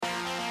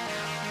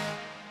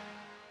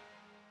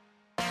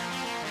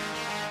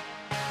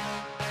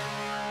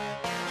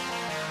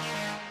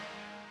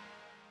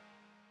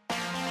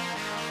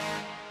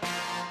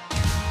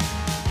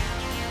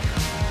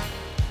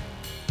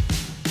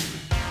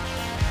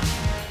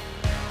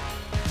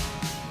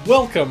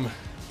Welcome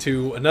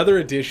to another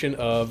edition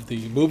of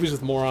the Movies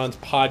with Morons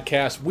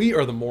podcast. We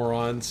are the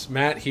Morons.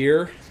 Matt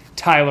here.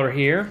 Tyler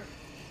here.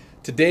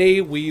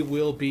 Today we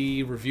will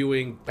be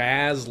reviewing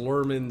Baz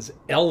Luhrmann's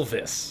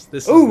Elvis.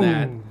 This is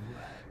that.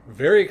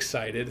 Very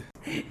excited.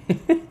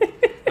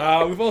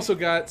 We've also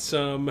got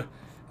some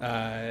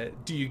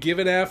Do You Give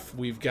an F?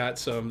 We've got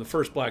the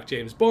first Black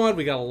James Bond.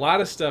 We got a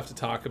lot of stuff to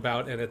talk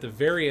about. And at the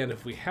very end,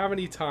 if we have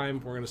any time,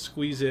 we're going to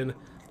squeeze in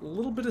a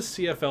little bit of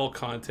CFL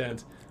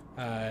content.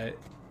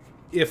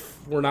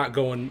 If we're not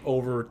going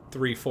over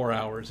 3-4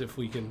 hours, if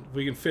we can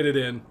fit it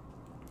in.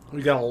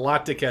 We got a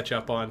lot to catch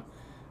up on.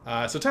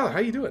 So Tyler, how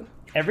you doing?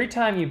 Every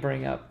time you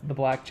bring up the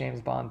Black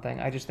James Bond thing,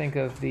 I just think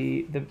of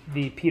the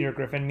Peter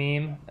Griffin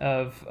meme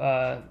of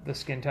the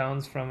skin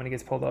tones from when he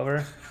gets pulled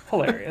over.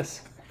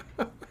 Hilarious.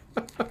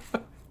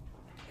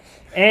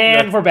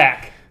 And we're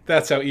back.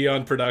 That's how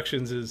Eon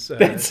Productions is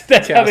that's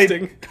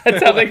casting.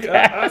 That's how they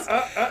cast.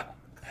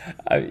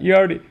 You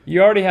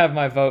already have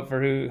my vote for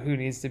who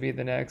needs to be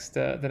the next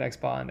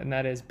Bond, and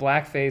that is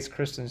blackface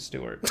Kristen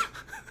Stewart.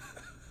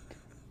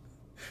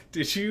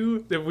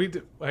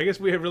 I guess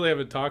we really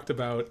haven't talked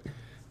about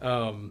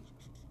No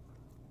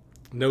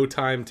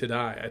Time to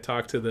Die. I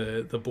talked to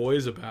the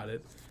boys about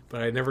it,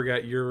 but I never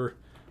got your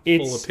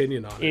full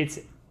opinion on it. It's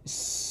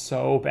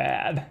so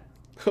bad.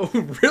 Oh,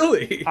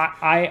 really?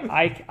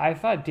 I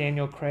thought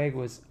Daniel Craig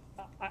was.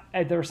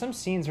 There were some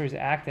scenes where he's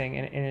acting,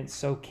 and it's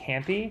so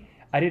campy.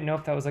 I didn't know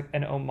if that was like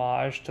an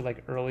homage to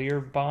like earlier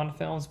Bond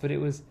films, but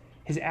his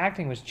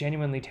acting was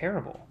genuinely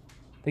terrible.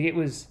 Like it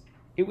was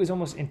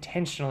almost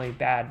intentionally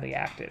badly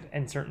acted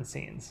in certain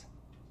scenes.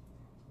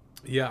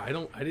 Yeah, I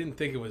didn't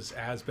think it was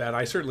as bad.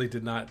 I certainly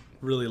did not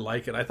really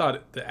like it. I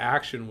thought the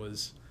action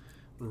was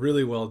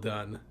really well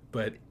done,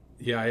 but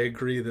yeah, I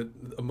agree that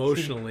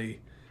emotionally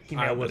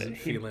I wasn't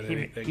feeling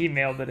anything. He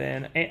mailed it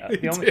in.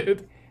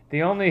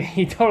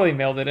 He totally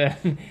mailed it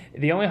in.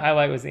 The only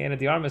highlight was the Ana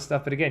de Armas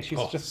stuff, but again, she's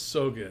just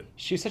so good.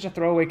 She's such a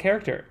throwaway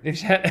character.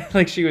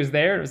 Like she was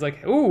there, and it was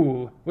like,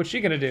 ooh, what's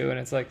she gonna do? And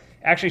it's like,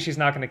 actually, she's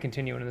not gonna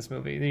continue in this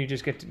movie. Then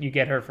you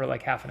get her for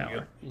like half an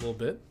hour. A little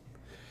bit.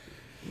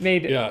 It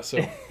made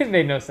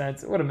no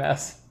sense. What a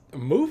mess.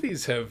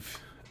 Movies have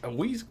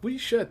we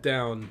shut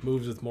down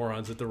Movies with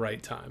Morons at the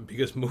right time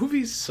because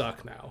movies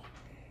suck now.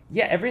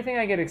 Yeah, everything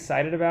I get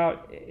excited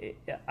about,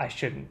 I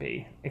shouldn't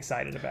be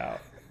excited about.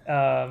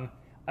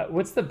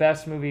 What's the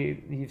best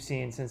movie you've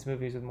seen since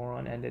Movies with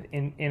Moron ended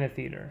in a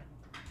theater?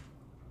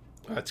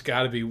 It's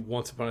got to be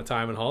Once Upon a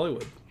Time in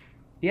Hollywood.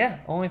 Yeah,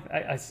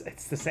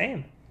 it's the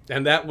same.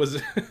 And that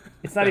was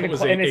it's not even close.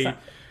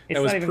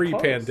 That was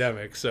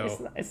pre-pandemic,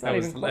 so it's that not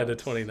was even end close. of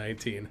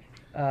 2019.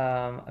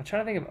 I'm trying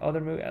to think of other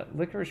movies.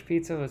 Licorice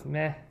Pizza was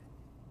meh.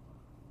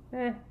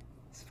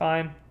 It's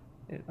fine.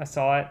 I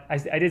saw it.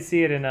 I did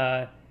see it in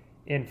the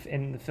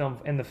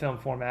film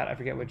format. I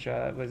forget which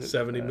was it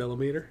 70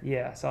 millimeter.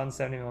 Yeah, I saw it in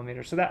 70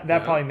 millimeter. So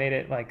that probably made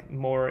it like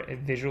more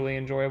visually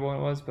enjoyable than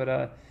it was.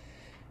 But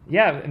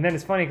yeah, and then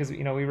it's funny because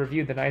we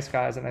reviewed The Nice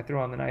Guys, and I threw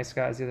on The Nice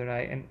Guys the other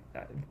night, and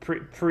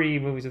pre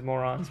Movies with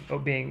Morons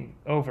being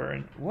over,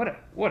 and what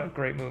a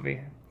great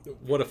movie.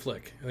 What a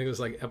flick! I think it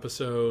was like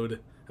episode.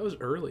 That was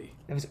early.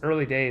 It was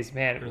early days,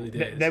 man. Early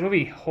days. That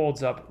movie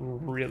holds up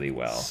really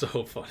well.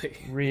 So funny.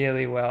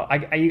 Really well. I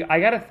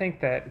got to think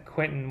that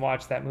Quentin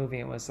watched that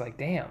movie and was like,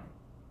 damn.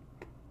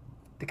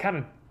 They kind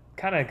of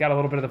got a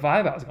little bit of the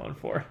vibe I was going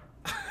for.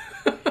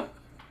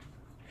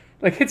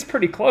 Like it's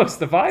pretty close.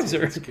 The vibes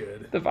are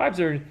good. The vibes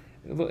are.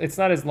 It's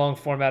not as long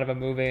format of a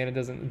movie, and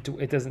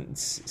it doesn't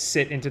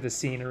sit into the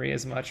scenery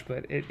as much.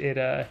 But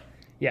yeah.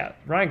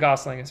 Ryan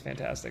Gosling is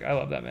fantastic. I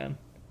love that man.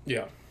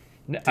 Yeah.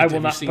 I will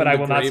not see Barbie. I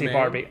will not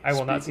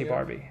see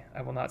Barbie.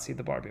 I will not see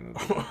the Barbie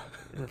movie.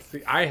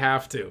 I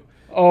have to.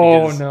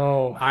 Oh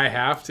no! I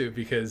have to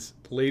because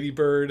Lady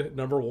Bird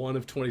 #1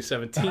 of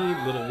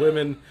 2017, Little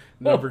Women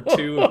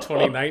 #2 of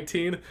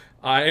 2019.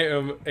 I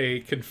am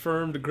a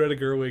confirmed Greta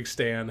Gerwig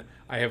stan.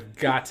 I have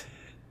got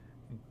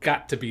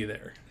to be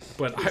there.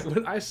 But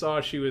when I saw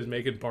she was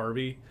making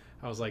Barbie,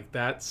 I was like,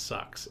 that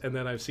sucks. And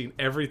then I've seen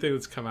everything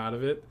that's come out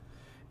of it,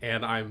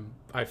 and I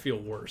feel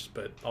worse.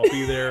 But I'll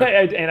be there.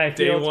 And I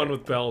feel day one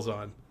with bells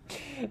on.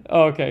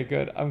 Okay,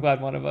 good. I'm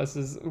glad one of us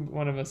is.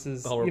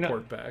 I'll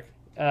report back.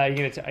 Are you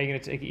gonna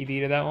take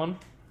EB to that one?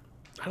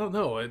 I don't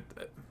know. I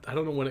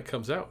don't know when it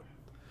comes out.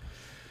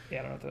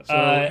 Yeah, I don't know. So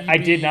I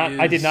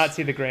did not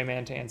see The Gray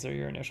Man, to answer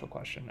your initial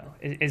question. No,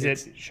 is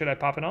it? Should I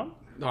pop it on?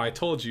 No, I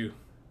told you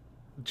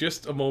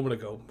just a moment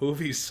ago.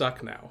 Movies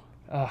suck now.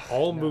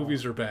 All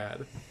movies are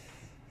bad.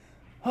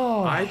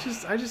 Oh, they're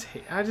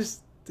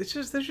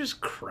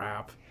just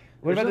crap.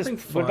 What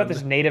about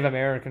this Native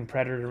American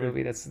Predator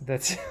movie?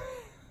 That's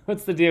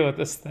what's the deal with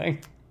this thing?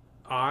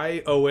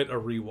 I owe it a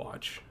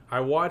rewatch. I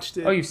watched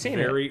it. Oh, you've seen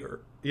it?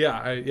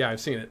 Yeah, I've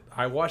seen it.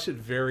 I watched it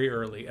very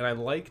early, and I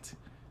liked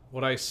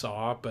what I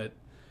saw, but it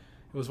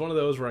was one of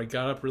those where I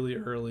got up really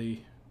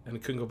early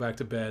and couldn't go back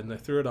to bed, and I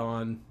threw it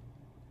on,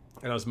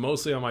 and I was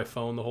mostly on my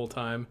phone the whole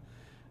time.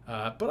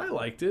 But I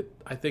liked it.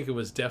 I think it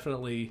was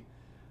definitely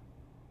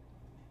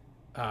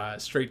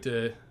straight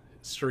to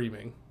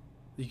streaming.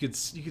 you could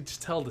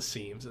just tell the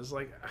seams. It's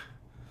like,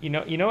 You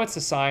know, it's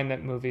a sign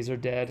that movies are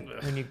dead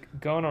when you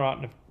go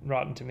on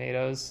Rotten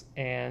Tomatoes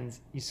and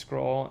you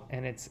scroll,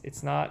 and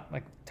it's not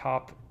like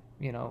top,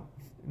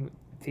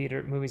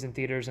 theater movies in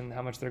theaters and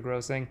how much they're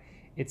grossing.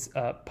 It's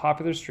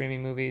popular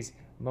streaming movies,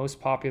 most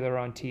popular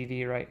on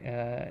TV, right?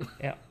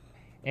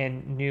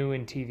 And new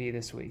in TV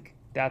this week.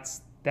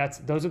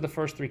 Those are the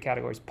first three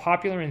categories.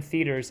 Popular in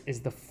theaters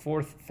is the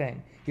fourth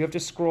thing. You have to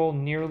scroll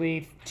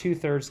nearly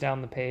 2/3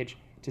 down the page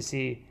to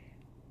see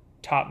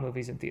top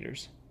movies in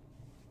theaters.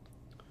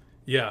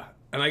 Yeah,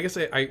 and I guess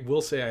I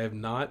will say I have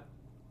not,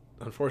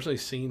 unfortunately,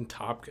 seen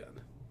Top Gun.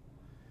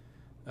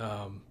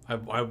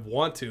 I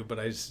want to, but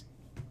it's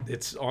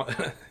on.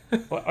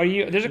 Well,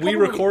 there's a couple we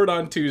record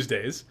on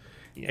Tuesdays,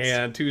 Yes.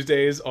 and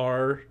Tuesdays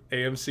are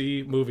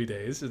AMC movie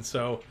days, and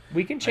so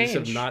we can change. I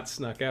just have not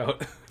snuck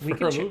out.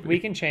 We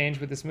can change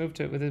with this move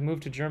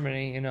to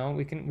Germany.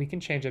 We can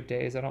change up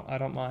days. I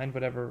don't mind,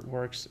 whatever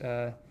works.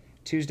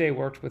 Tuesday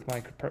worked with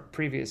my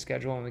previous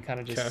schedule, and we kind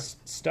of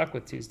just stuck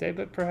with Tuesday.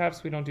 But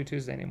perhaps we don't do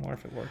Tuesday anymore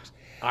if it works.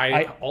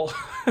 The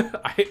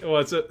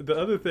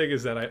other thing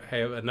is that I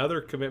have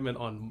another commitment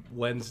on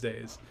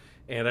Wednesdays,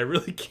 and I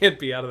really can't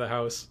be out of the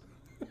house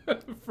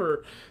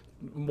for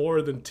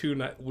more than 2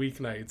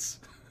 weeknights,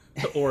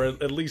 or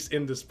at least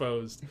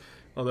indisposed.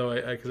 Although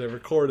because I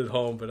record at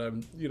home, but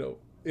I'm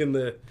in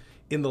the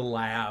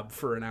lab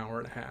for an hour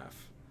and a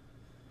half.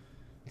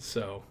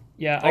 So.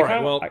 Yeah,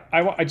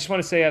 I just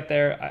want to say out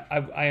there,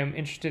 I am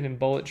interested in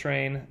Bullet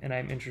Train, and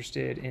I'm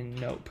interested in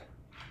Nope.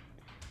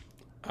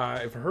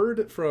 I've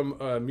heard from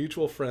a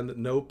mutual friend that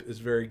Nope is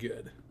very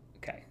good.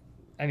 Okay,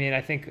 I mean,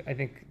 I think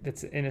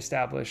that's an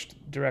established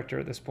director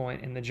at this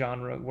point, and the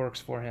genre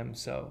works for him,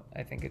 so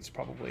I think it's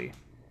probably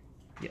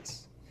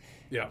yes.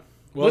 Yeah.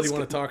 Well, do you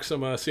want to talk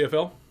some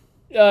CFL?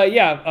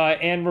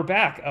 And we're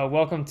back.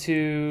 Welcome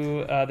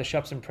to the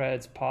Shups and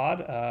Preds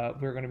pod.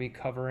 We're going to be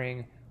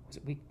covering. Was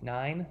it week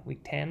 9,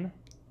 week 10?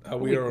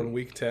 We are on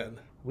week 10.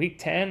 Week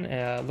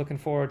 10. Looking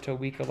forward to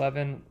week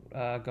 11.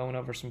 Going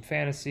over some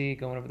fantasy.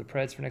 Going over the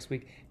Preds for next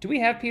week. Do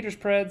we have Peter's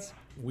Preds?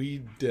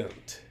 We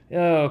don't.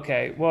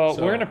 Okay. Well,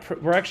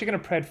 we're actually gonna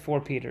pred for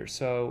Peter.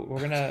 So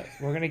we're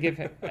gonna give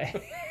him.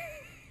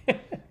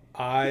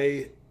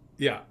 I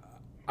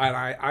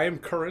am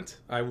current.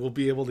 I will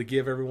be able to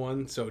give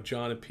everyone. So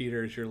John and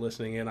Peter, as you're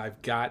listening in, I've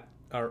got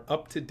our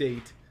up to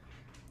date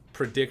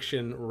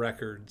prediction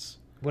records.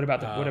 What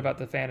about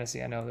the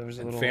fantasy? I know there was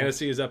a little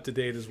fantasy is up to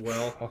date as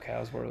well. Okay, I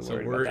was worried. So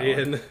we're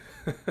in.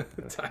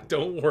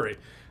 Don't worry,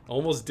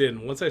 almost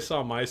didn't. Once I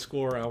saw my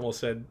score, I almost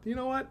said, you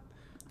know what,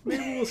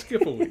 maybe we'll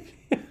skip a week.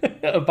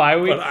 A bye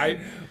week. But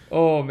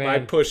I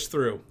pushed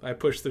through.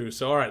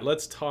 So all right,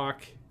 let's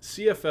talk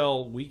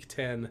CFL Week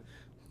 10,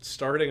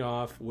 starting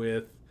off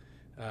with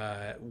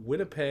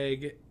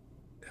Winnipeg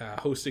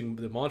hosting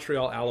the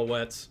Montreal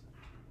Alouettes,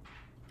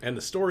 and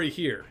the story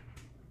here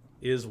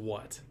is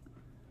what?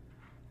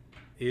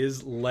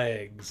 Is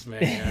legs,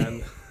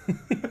 man.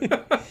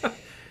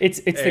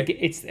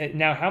 It's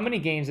now how many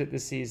games at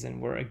this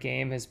season where a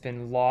game has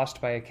been lost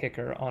by a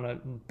kicker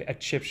on a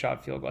chip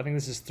shot field goal? I think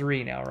this is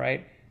 3 now,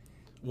 right?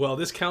 Well,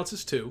 this counts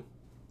as 2.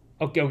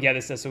 Okay,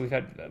 this does. So we've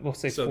had, we'll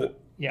say 4.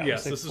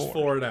 Yes, this is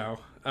 4 now.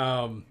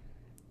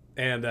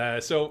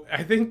 So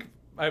I think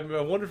I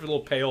wonder if a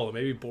little Payola,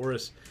 maybe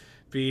Boris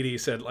Beatty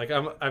said, like,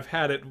 I've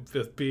had it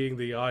with being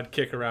the odd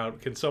kicker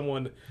out. Can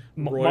someone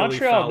royally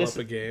foul up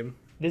a game?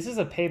 This is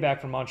a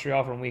payback from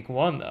Montreal from week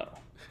 1, though.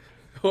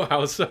 Oh,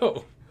 how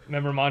so?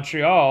 Remember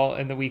Montreal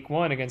in the week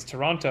 1 against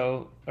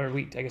Toronto, I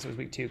guess it was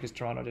week 2 because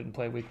Toronto didn't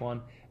play week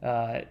 1.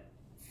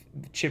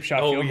 Chip shot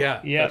field. Oh,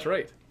 yeah, that's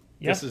right.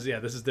 Yeah. This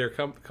is their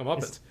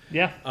comeuppance.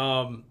 Yeah.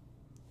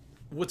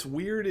 What's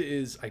weird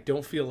is I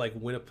don't feel like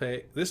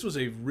Winnipeg. This was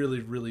a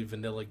really, really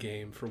vanilla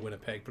game for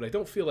Winnipeg, but I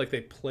don't feel like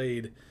they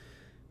played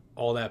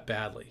all that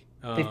badly.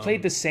 They've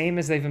played the same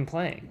as they've been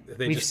playing.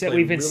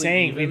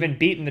 We've been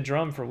beating the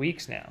drum for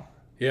weeks now.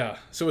 Yeah,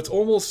 so it's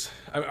almost.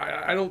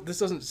 I don't. This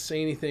doesn't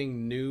say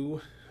anything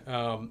new.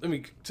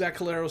 Zach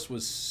Collaros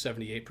was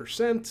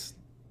 78%.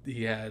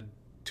 He had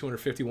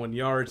 251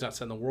 yards, not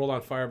setting the world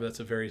on fire, but that's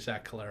a very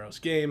Zach Collaros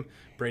game.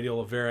 Brady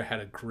Oliveira had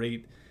a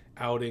great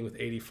outing with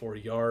 84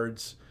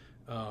 yards,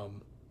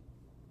 and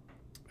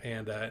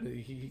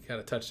he got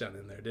a touchdown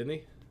in there, didn't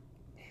he?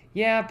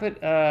 Yeah, but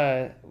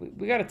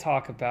we got to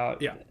talk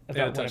about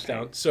a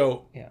touchdown.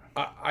 So yeah.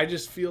 I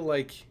just feel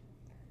like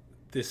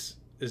this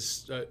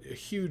is a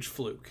huge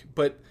fluke,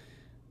 but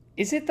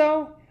is it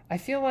though? I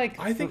feel like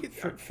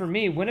for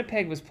me,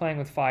 Winnipeg was playing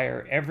with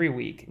fire every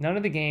week. None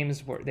of the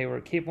games they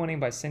were keep winning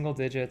by single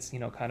digits.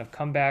 Kind of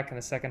come back in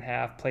the second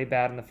half, play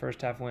bad in the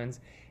first half, wins,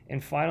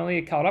 and finally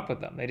it caught up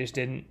with them. They just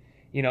didn't.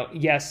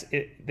 Yes,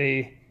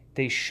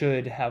 they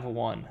should have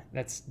won.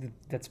 That's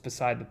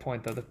beside the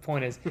point, though. The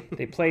point is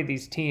they played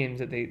these teams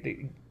that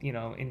they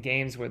in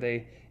games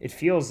where it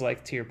feels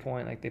like, to your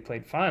point, like they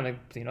played fine.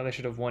 Like, they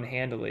should have won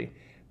handily,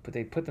 but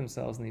they put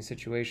themselves in these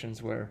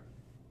situations where,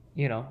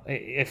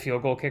 a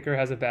field goal kicker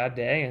has a bad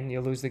day and you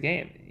lose the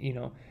game.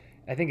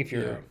 I think if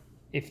you're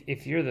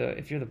if you're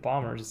the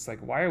Bombers, it's like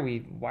why are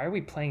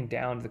we playing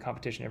down to the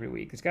competition every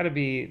week? It's got to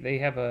be they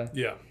have a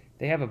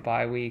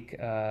bye week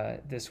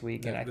this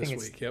week, and I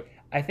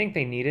think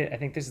they need it. I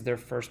think this is their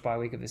first bye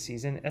week of the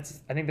season. I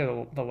think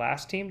they're the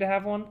last team to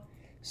have one,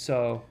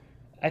 so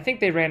I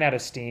think they ran out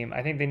of steam.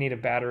 I think they need a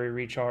battery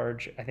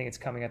recharge. I think it's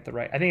coming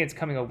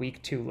a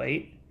week too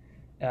late,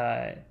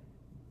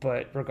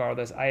 but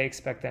regardless, I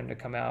expect them to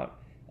come out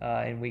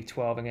in week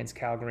 12 against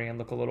Calgary and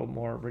look a little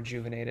more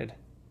rejuvenated.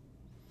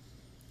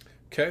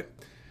 Okay,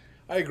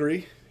 I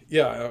agree.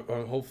 Yeah,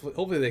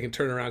 hopefully they can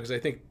turn around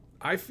because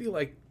I feel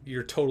like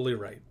you're totally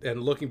right.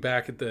 And looking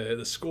back at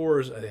the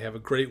scores, they have a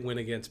great win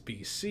against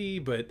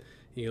BC, but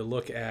you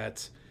look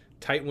at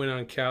tight win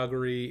on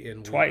Calgary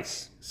in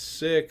twice week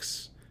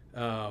 6.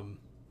 Going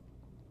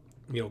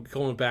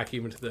back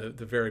even to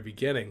the very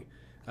beginning,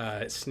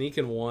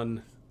 sneaking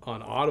one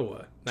on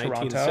Ottawa,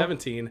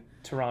 19-17.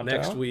 Toronto.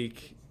 Next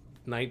week,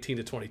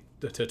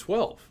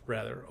 19-12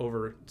 rather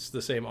over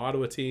the same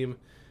Ottawa team.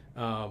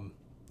 A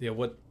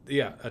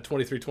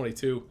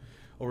 23-22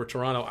 over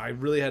Toronto. I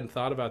really hadn't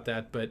thought about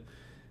that, but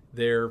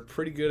they're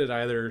pretty good at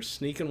either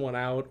sneaking one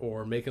out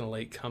or making a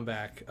late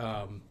comeback.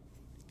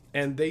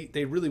 And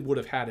they really would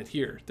have had it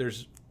here.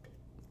 There's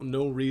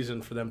no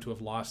reason for them to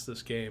have lost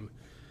this game.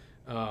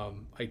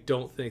 I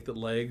don't think that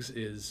Legs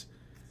is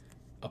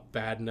a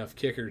bad enough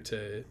kicker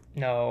to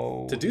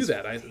do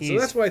that. So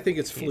that's why I think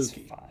it's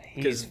fluky.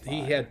 Because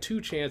he had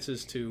 2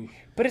 chances to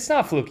but it's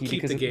not fluky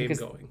keep the game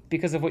going.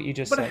 Because of what you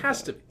just said. But it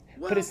has to be.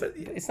 Well,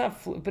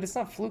 but it's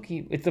not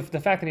fluky. It's the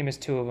fact that he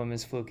missed 2 of them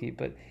is fluky.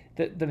 But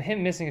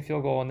him missing a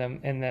field goal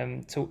and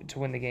them to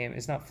win the game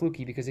is not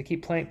fluky because they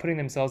keep putting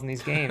themselves in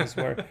these games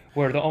where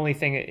the only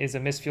thing is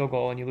a missed field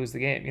goal and you lose the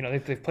game.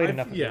 They've played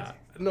enough. Yeah,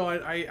 no,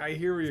 I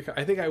hear where you're.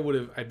 I think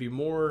I'd be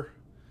more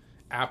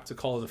apt to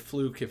call it a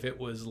fluke if it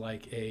was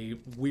like a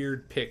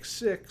weird pick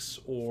 6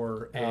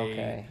 or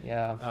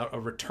a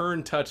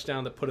return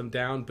touchdown that put him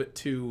down. But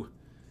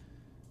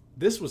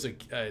this was a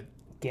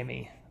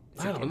gimme.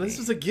 This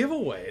is a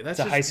giveaway. It's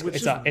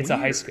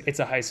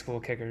a high school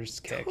kicker's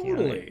kick.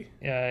 Totally.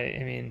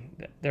 I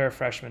mean, there are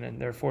freshmen and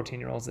there are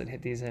 14-year-olds that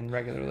hit these in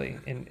regularly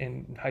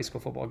in high school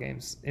football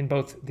games in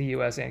both the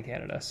U.S. and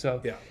Canada.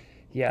 So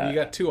yeah. You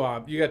got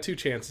 2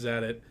 chances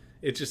at it.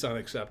 It's just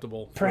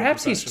unacceptable.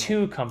 Perhaps he's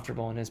too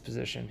comfortable in his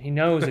position. He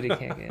knows that he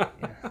can't get.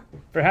 Yeah.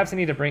 Perhaps they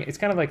need to bring. It's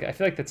kind of like I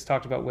feel like that's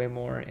talked about way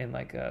more in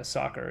like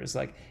soccer. Is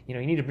like you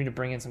need to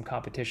bring in some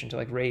competition to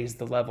like raise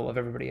the level of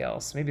everybody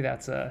else. Maybe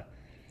that's a.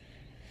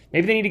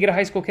 Maybe they need to get a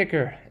high school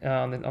kicker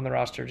on the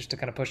roster just to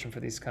kind of push them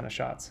for these kind of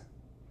shots.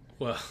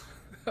 Well,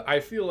 I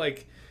feel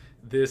like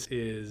this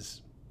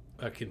is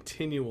a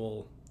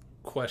continual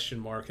question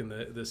mark in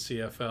the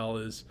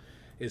CFL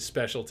is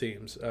special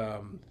teams.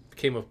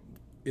 Came up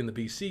in the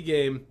BC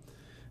game.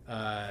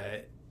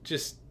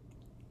 Just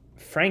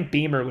Frank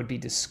Beamer would be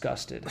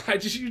disgusted.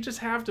 You just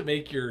have to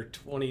make your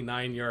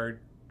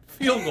 29-yard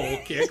field goal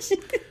kicks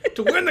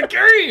to win the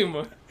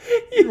game.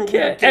 You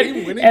can't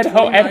at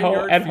home.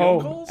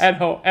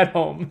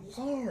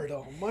 Lord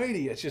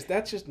Almighty,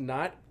 that's just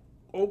not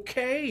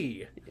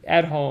okay.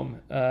 At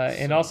home,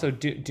 and also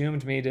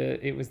doomed me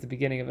to. It was the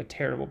beginning of a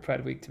terrible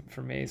Pred week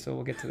for me. So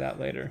we'll get to that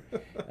later.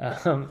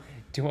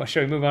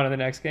 Shall we move on to the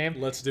next game?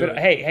 Let's do it.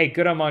 Hey,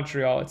 good on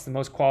Montreal. It's the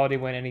most quality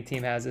win any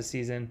team has this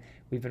season.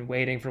 We've been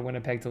waiting for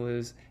Winnipeg to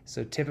lose.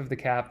 So tip of the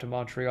cap to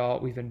Montreal.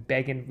 We've been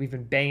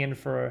banging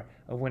for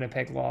a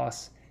Winnipeg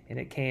loss, and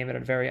it came at a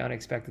very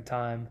unexpected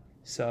time.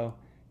 So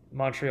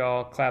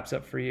Montreal claps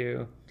up for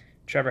you.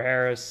 Trevor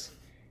Harris,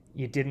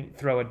 you didn't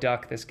throw a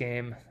duck this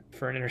game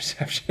for an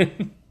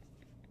interception.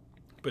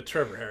 But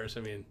Trevor Harris,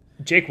 I mean,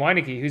 Jake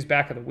Weineke, who's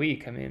back of the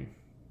week, I mean,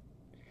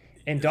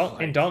 and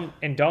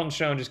Dalton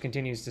Schoen just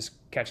continues to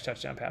catch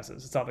touchdown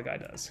passes. That's all the guy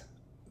does.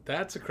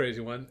 That's a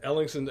crazy one.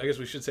 Ellingson, I guess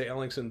we should say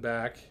Ellingson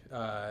back.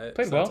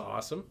 Played well. That's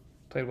awesome.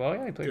 Played well.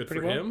 Yeah, he played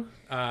pretty well. Good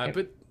for him.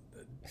 But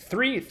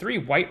three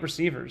white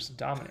receivers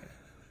dominant.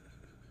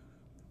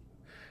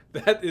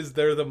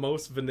 They're the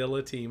most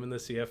vanilla team in the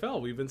CFL.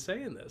 We've been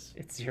saying this.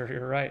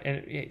 You're right.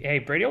 And hey,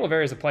 Brady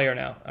Oliveira is a player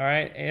now. All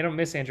right, I don't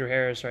miss Andrew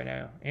Harris right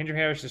now. Andrew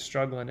Harris is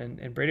struggling,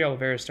 and Brady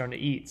Oliveira is starting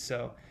to eat.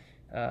 So,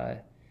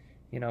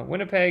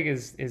 Winnipeg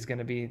is going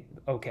to be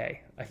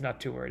okay. I'm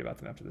not too worried about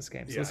them after this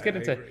game. So let's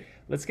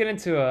get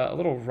into a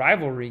little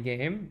rivalry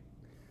game,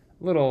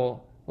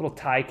 little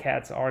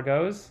Ticats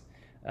Argos.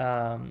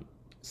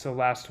 So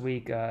last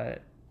week.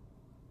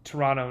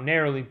 Toronto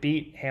narrowly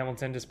beat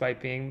Hamilton despite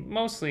being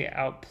mostly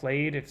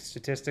outplayed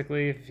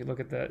statistically. If you look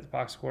at the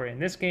box score in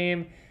this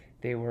game,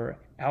 they were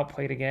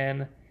outplayed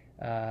again,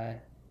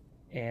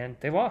 and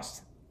they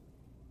lost.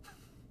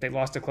 They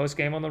lost a close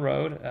game on the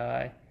road.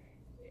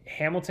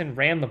 Hamilton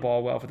ran the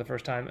ball well for the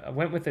first time.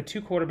 Went with a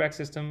 2-quarterback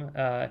system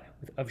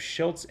of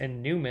Schultz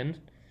and Newman.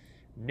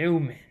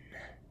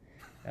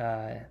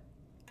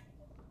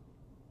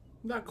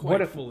 Not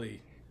quite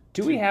fully.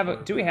 Do we have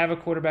a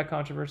quarterback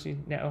controversy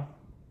now?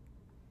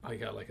 I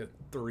got like a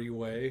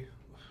 3-way.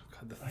 God,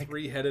 The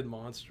three-headed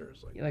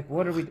monsters. Like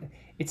what are we?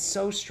 It's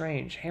so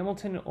strange.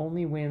 Hamilton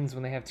only wins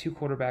when they have two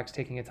quarterbacks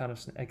taking a ton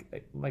of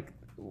like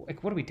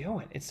what are we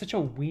doing? It's such a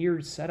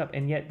weird setup,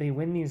 and yet they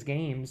win these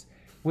games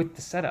with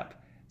the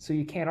setup. So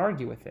you can't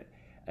argue with it.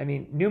 I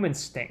mean, Newman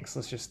stinks.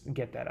 Let's just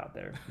get that out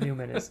there.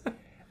 Newman is.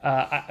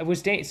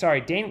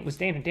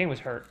 Dane was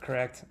hurt,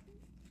 correct?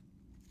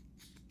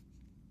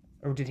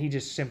 Or did he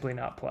just simply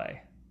not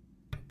play?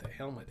 What the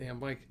hell, my damn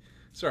mic?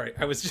 Sorry,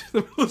 I was just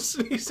in the middle of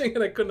sneezing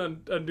and I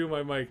couldn't undo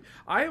my mic.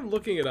 I am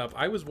looking it up.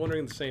 I was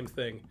wondering the same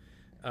thing.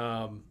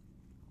 Let's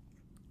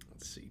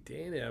see.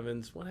 Dane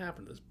Evans. What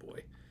happened to this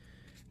boy?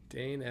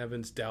 Dane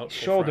Evans, doubtful.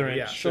 Shoulder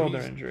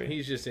injury.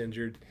 He's just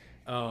injured.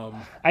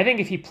 I think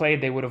if he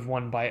played, they would have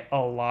won by a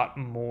lot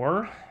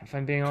more, if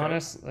I'm being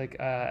honest. Like,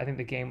 I think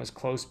the game was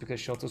close because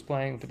Schultz was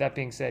playing. But that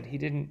being said, he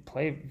didn't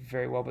play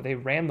very well, but they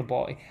ran the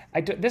ball.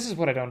 This is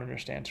what I don't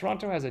understand.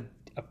 Toronto has a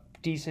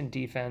decent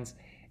defense,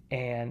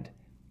 and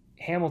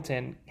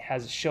Hamilton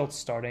has Schultz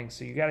starting,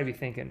 so you got to be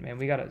thinking, man,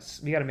 we got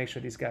to make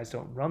sure these guys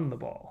don't run the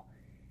ball.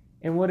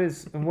 And what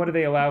do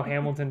they allow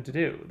Hamilton to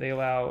do? They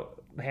allow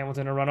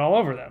Hamilton to run all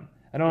over them.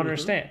 I don't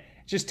understand.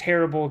 It's just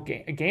terrible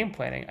game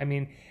planning. I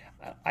mean,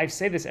 I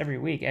say this every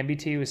week.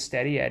 MBT was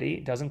steady Eddie,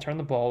 doesn't turn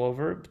the ball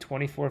over,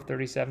 24 of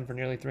 37 for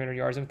nearly 300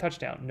 yards and a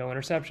touchdown, no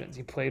interceptions.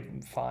 He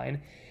played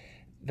fine.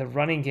 The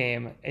running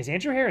game, is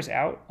Andrew Harris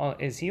out?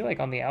 Is he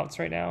like on the outs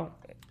right now?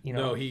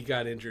 No, he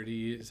got injured.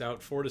 He is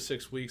out 4 to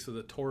 6 weeks with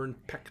a torn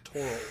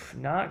pectoral.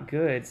 Not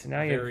good. So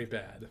now you very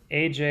bad.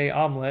 AJ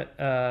Omelet.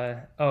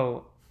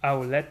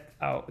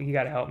 You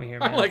got to help me here,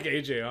 man. I like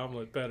AJ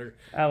Omelet better.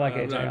 I like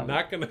AJ I'm Omelet.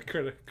 not going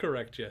to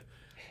correct you.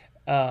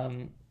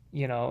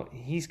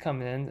 He's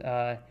coming in.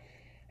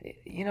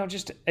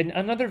 Just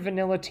another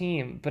vanilla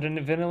team, but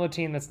a vanilla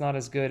team that's not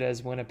as good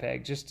as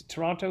Winnipeg. Just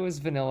Toronto is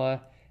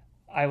vanilla.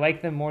 I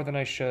like them more than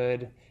I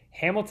should.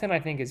 Hamilton, I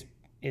think,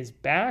 is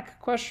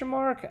back? ?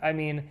 I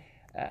mean,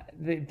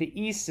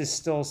 the East is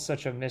still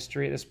such a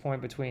mystery at this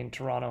point between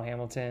Toronto,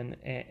 Hamilton,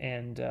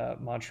 and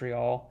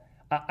Montreal.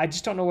 I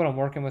just don't know what I'm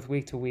working with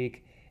week to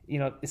week.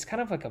 It's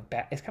kind of like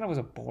was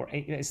a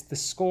boring. It's the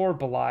score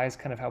belies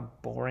kind of how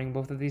boring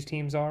both of these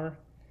teams are.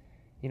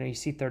 You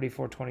see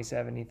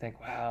 34-27, you think,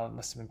 wow, it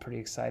must have been pretty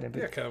exciting.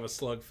 But, kind of a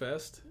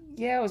slugfest.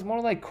 Yeah, it was more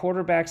like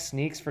quarterback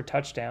sneaks for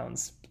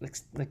touchdowns.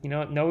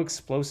 No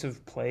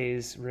explosive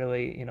plays,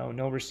 really.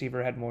 No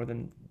receiver had more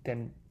than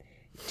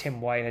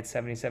Tim White at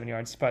 77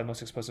 yards. He's probably the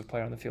most explosive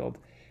player on the field.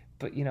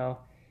 But,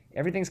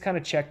 everything's kind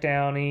of check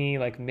downy,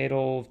 like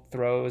middle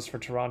throws for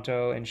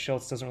Toronto, and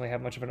Schultz doesn't really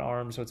have much of an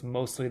arm, so it's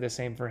mostly the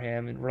same for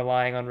him, and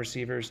relying on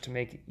receivers to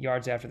make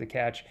yards after the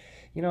catch.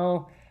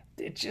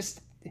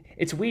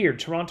 It's weird.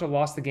 Toronto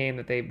lost the game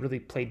that they really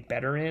played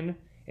better in,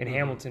 and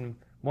Hamilton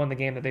won the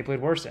game that they played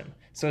worse in.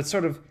 So it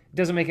sort of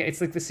doesn't make it. It's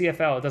like the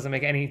CFL. It doesn't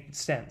make any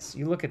sense.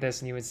 You look at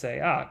this and you would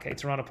say, okay,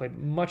 Toronto played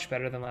much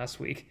better than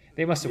last week.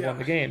 They must have won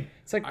the game.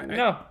 It's like,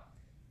 no.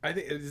 I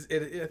think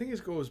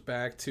it goes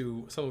back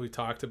to something we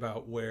talked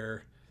about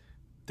where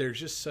there's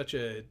just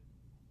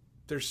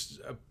there's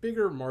a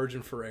bigger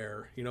margin for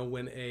error.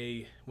 When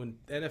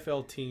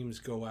NFL teams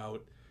go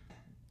out,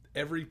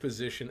 every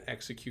position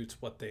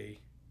executes what they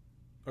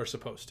are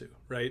supposed to,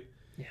 right?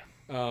 Yeah.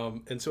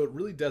 And so it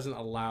really doesn't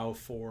allow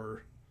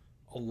for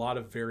a lot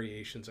of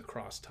variations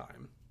across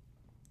time.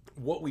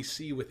 What we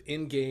see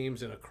within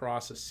games and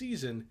across a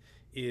season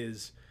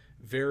is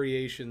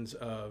variations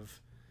of,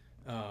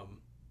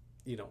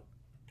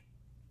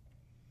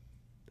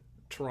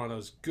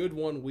 Toronto's good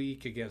one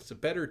week against a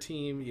better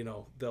team.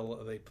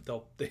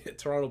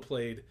 Toronto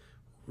played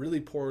really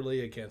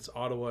poorly against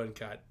Ottawa and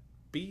got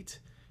beat,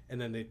 and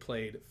then they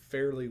played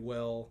fairly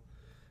well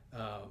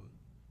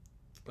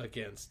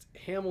against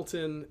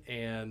Hamilton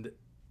and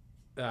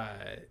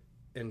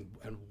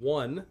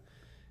won,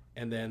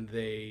 and then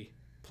they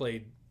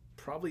played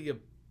probably a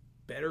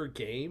better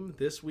game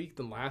this week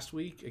than last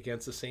week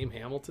against the same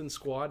Hamilton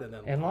squad and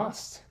then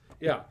lost.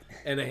 Yeah,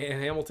 and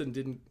Hamilton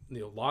didn't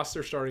lost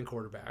their starting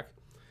quarterback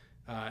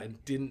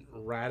and didn't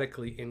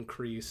radically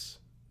increase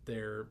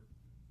the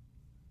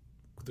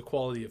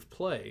quality of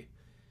play,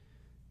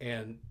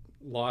 and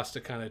lost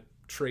to kind of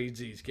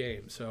tradesies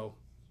game. So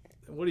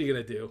what are you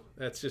going to do?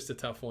 That's just a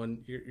tough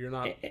one. You're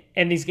not.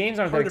 And these games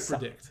aren't hard to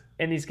predict.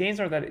 And these games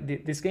aren't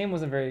that. This game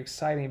wasn't very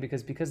exciting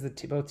because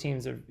both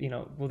teams are,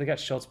 they got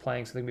Schultz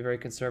playing, so they can be very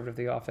conservative,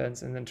 the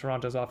offense, and then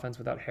Toronto's offense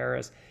without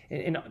Harris.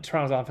 And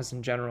Toronto's offense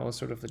in general is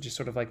sort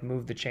of like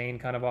move the chain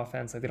kind of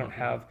offense. Like they don't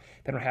have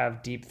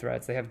deep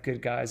threats. They have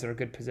good guys that are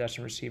good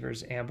possession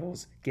receivers.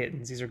 Ambles,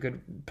 Gittins, these are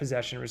good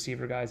possession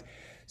receiver guys.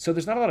 So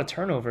there's not a lot of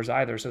turnovers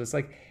either. So it's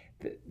like.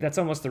 That's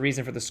almost the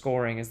reason for the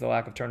scoring is the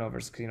lack of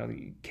turnovers, because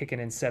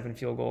kicking in 7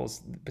 field goals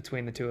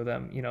between the two of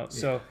them.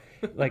 So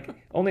like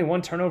only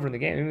one turnover in the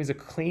game. It was a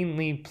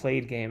cleanly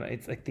played game.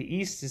 It's like the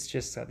East is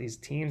just these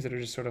teams that are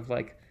just sort of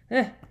like,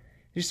 you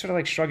just sort of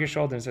like shrug your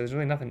shoulders. So there's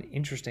really nothing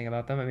interesting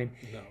about them. I mean,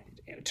 no.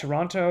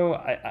 Toronto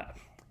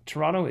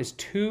is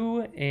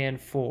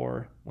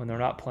 2-4 when they're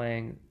not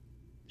playing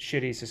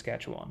shitty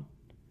Saskatchewan.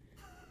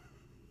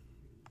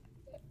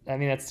 I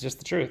mean, that's just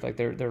the truth. Like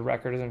their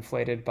record is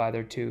inflated by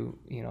their two,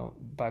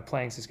 by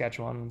playing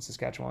Saskatchewan, and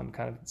Saskatchewan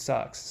kind of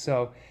sucks.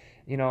 So,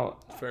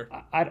 Fair.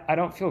 I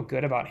don't feel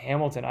good about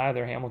Hamilton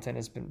either. Hamilton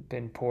has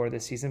been poor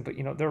this season, but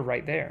they're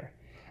right there.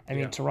 I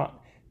mean,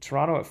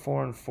 Toronto at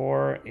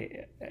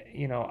 4-4.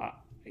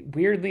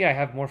 Weirdly, I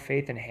have more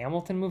faith in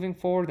Hamilton moving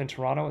forward than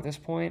Toronto at this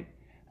point.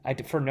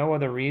 For no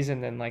other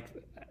reason than like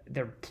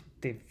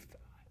they've.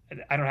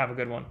 I don't have a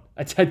good one.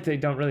 They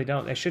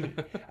don't. I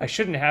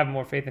shouldn't have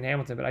more faith in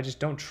Hamilton, but I just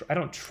don't. I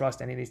don't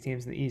trust any of these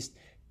teams in the East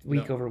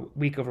week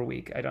over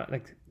week. I don't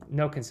like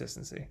no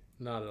consistency.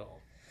 Not at all.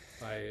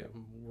 I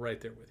am right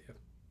there with you.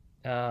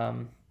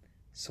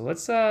 So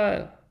let's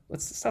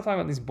stop talking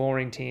about these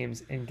boring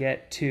teams and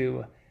get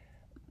to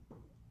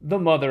the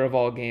mother of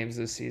all games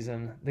this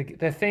season.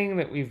 The thing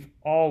that we've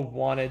all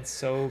wanted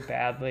so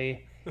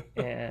badly.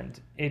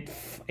 And we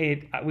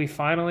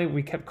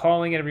kept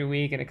calling it every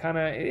week, and it kind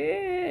of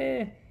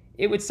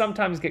it would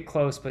sometimes get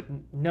close, but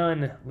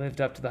none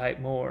lived up to the hype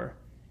more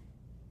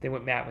than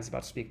what Matt was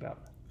about to speak about.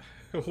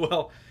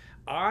 Well,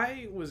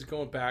 I was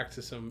going back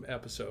to some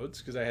episodes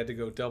because I had to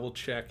go double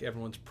check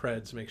everyone's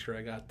preds, make sure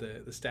I got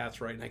the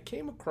stats right, and I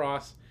came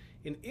across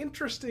an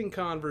interesting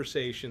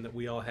conversation that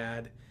we all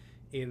had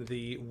in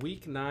the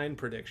Week 9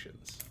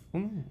 predictions,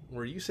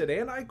 where you said,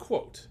 and I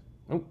quote,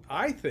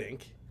 I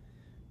think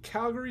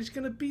Calgary's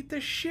going to beat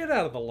the shit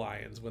out of the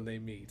Lions when they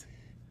meet.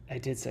 I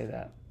did say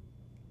that.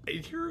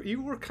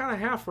 You were kind of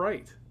half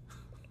right.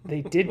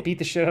 They did beat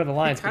the shit out of the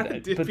Lions. They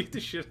did beat the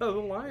shit out of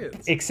the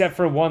Lions. Except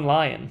for one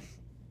Lion.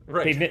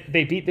 Right.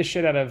 They beat the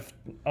shit out of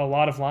a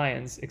lot of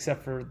Lions,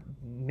 except for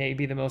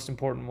maybe the most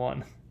important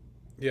one.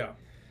 Yeah.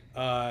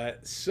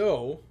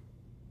 So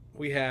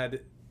we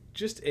had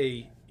just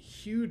a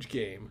huge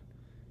game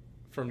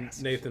from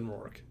Nathan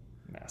Rourke.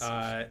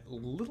 Massive.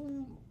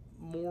 Little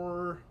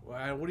more,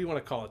 what do you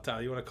want to call it,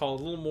 Tyler? You want to call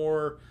it a little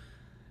more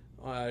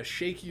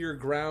shakier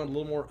ground, a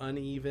little more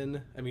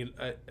uneven? I mean,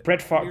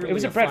 Brett Favre. It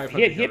was a Brett.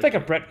 He had a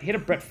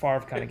Brett Favre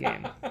kind of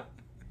game.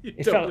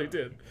 He totally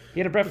did. He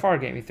had a Brett Favre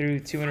game. He threw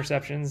 2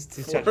 interceptions,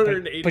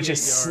 488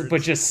 yards,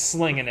 but just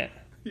slinging it.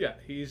 Yeah,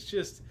 he's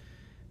just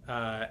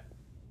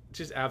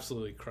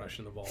absolutely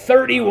crushing the ball.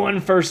 31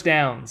 first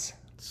downs.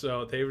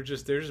 So they're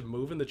just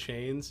moving the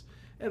chains,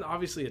 and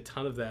obviously a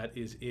ton of that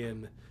is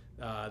in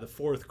the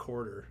fourth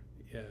quarter.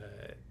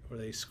 Where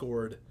they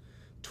scored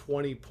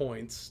 20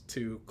 points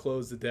to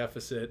close the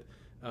deficit,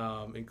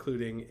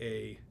 including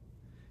a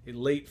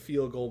late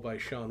field goal by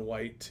Sean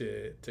White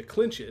to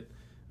clinch it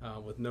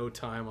with no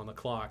time on the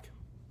clock.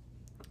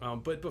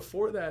 But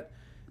before that,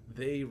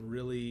 they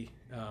really,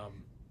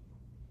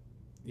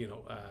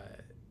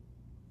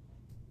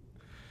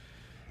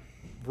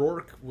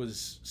 Rourke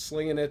was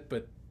slinging it,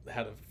 but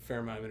had a fair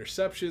amount of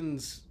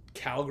interceptions.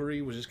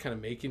 Calgary was just kind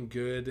of making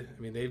good. I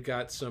mean, they've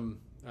got some...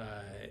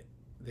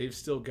 they've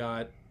still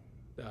got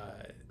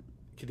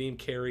Kadeem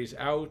Carey's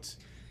out.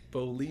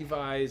 Bo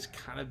Levi's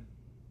kind of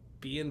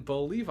being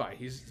Bo Levi.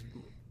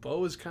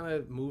 Bo has kind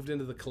of moved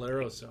into the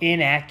Calero zone.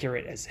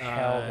 Inaccurate as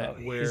hell, though.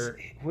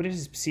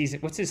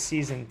 What's his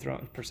season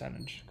thrown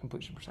percentage,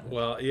 completion percentage?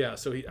 Well, yeah.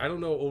 So I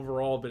don't know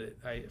overall, but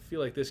I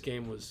feel like this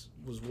game was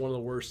one of the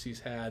worst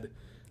he's had.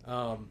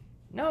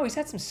 No, he's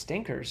had some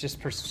stinkers,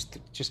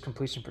 just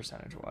completion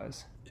percentage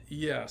wise.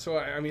 Yeah, so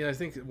I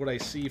think what I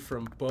see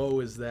from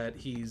Bo is that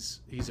he's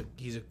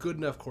a good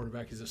enough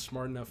quarterback. He's a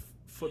smart enough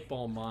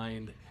football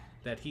mind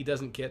that he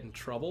doesn't get in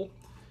trouble.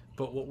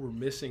 But what we're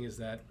missing is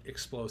that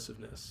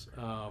explosiveness.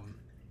 They're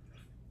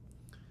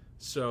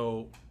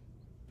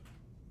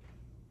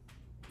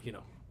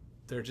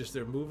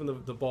moving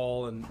the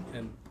ball, and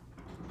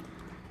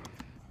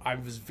I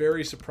was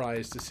very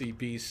surprised to see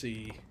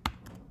BC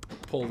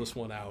pull this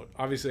one out.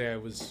 Obviously, I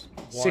was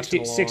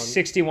watching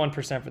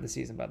 61% for the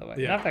season, by the way.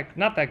 Yeah.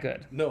 Not that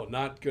good. No,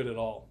 not good at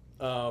all.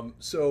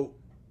 So,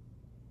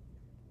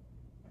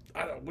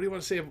 what do you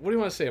want to say? What do you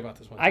want to say about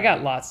this one? I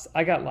got lots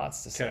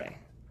to say.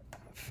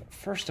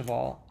 First of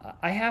all,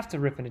 I have to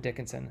rip into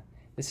Dickinson.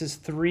 This is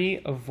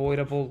 3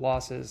 avoidable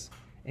losses,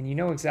 and you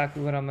know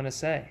exactly what I'm going to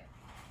say.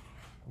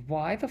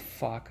 Why the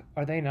fuck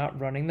are they not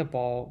running the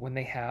ball when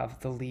they have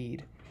the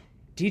lead?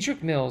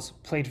 Dedrick Mills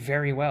played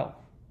very well.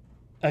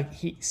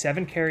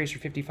 7 carries for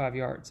 55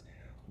 yards.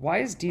 Why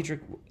is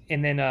Dedrick...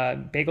 And then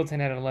Bagleton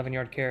had an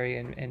 11-yard carry,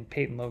 and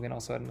Peyton Logan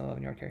also had an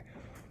 11-yard carry.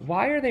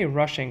 Why are they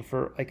rushing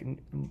for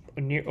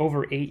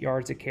over 8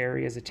 yards a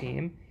carry as a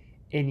team,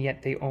 and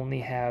yet they only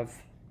have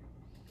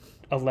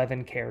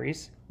 11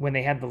 carries when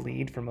they had the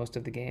lead for most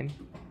of the game?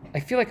 I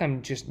feel like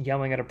I'm just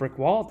yelling at a brick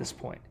wall at this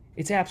point.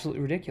 It's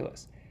absolutely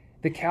ridiculous.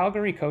 The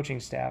Calgary coaching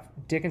staff,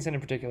 Dickinson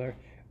in particular,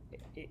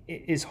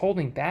 is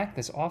holding back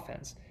this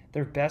offense.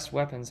 Their best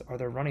weapons are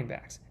their running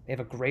backs. They have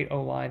a great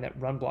O-line that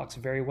run blocks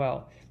very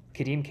well.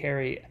 Kadeem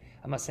Carey,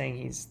 I'm not saying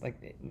he's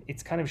like...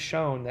 It's kind of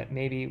shown that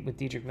maybe with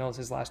Dedrick Mills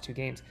his last 2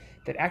 games,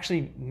 that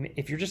actually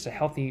if you're just a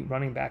healthy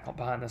running back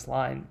behind this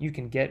line, you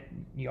can get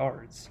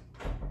yards.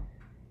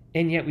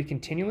 And yet we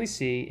continually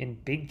see in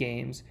big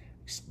games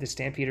the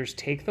Stampeders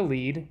take the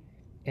lead,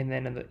 and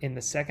then in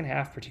the second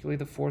half, particularly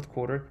the fourth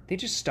quarter, they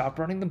just stop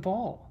running the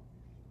ball.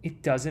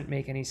 It doesn't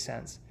make any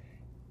sense.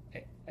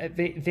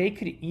 They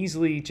could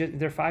easily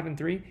they're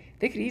 5-3.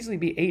 They could easily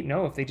be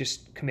 8-0 if they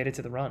just committed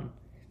to the run.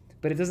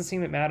 But it doesn't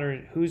seem to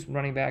matter who's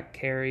running back,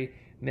 Carey,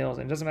 Mills,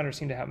 and it doesn't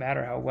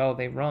matter how well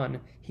they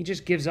run. He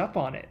just gives up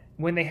on it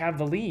when they have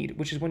the lead,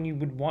 which is when you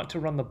would want to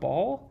run the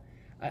ball.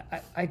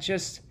 I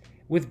just,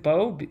 with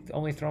Bo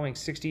only throwing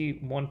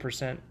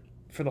 61%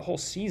 for the whole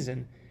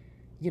season,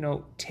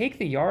 take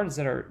the yards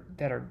that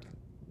are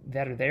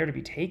there to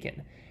be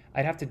taken.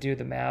 I'd have to do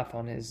the math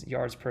on his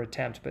yards per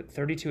attempt, but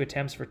 32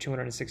 attempts for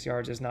 206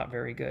 yards is not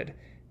very good.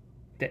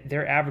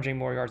 They're averaging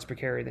more yards per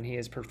carry than he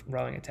is per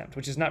running attempt,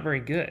 which is not very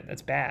good.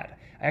 That's bad.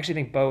 I actually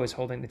think Bo is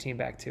holding the team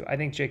back too. I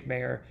think Jake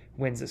Mayer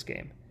wins this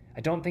game.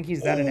 I don't think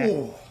he's that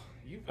inaccurate.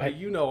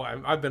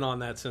 I've been on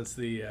that since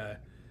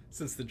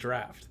the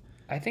draft.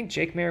 I think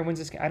Jake Mayer wins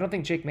this game. I don't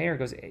think Jake Mayer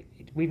goes.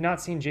 We've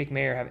not seen Jake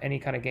Mayer have any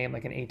kind of game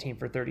like an 18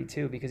 for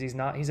 32 because he's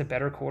a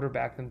better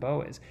quarterback than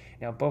Bo is.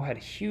 Now Bo had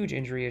huge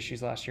injury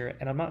issues last year,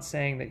 and I'm not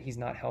saying that he's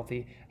not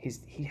healthy. He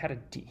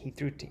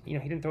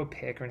didn't throw a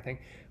pick or anything,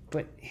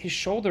 but his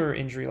shoulder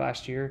injury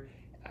last year,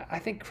 I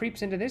think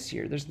creeps into this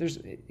year. There's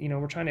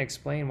we're trying to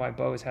explain why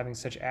Bo is having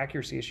such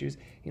accuracy issues.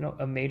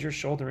 A major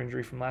shoulder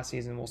injury from last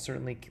season will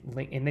certainly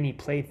link, and then he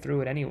played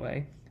through it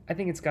anyway. I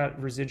think it's got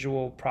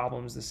residual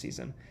problems this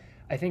season.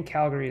 I think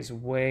Calgary is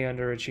way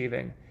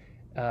underachieving.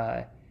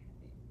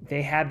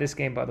 They had this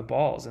game by the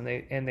balls, and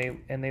they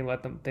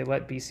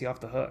let BC off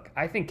the hook.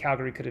 I think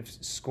Calgary could have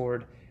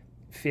scored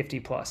 50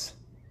 plus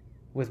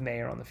with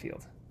Mayer on the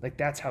field. Like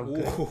that's how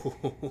good.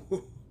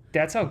 Ooh.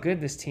 That's how good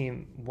this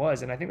team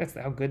was, and I think that's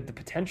how good the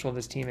potential of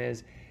this team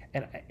is.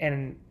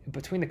 And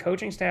between the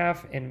coaching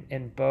staff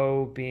and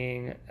Bo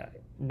being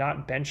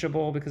not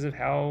benchable because of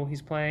how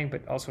he's playing,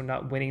 but also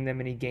not winning them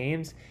many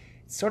games,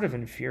 it's sort of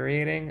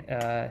infuriating.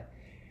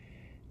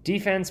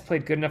 Defense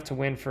played good enough to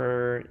win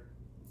for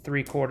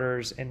 3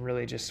 quarters and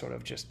really just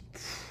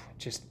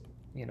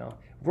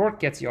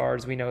Rourke gets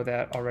yards. We know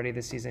that already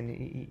this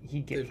season.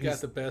 They've got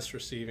the best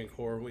receiving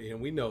core,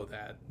 and we know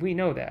that. We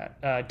know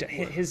that.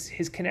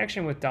 His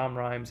connection with Dom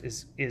Rhymes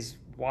is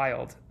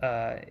wild.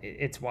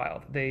 It's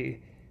wild. They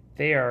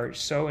are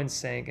so in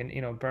sync,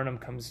 and Burnham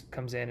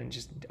comes in and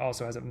just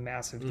also has a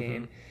massive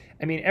game.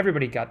 I mean,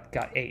 everybody got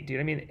 8, dude.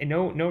 I mean,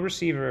 no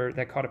receiver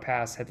that caught a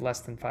pass had less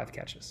than 5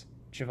 catches.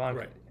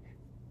 Javon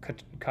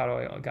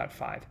Cadoy got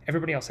 5.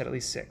 Everybody else had at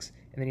least 6.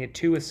 And then he had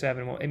 2 with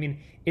 7. Well, I mean,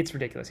 it's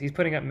ridiculous. He's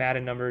putting up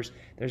Madden numbers.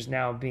 There's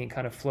now being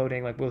kind of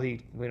floating, like, will he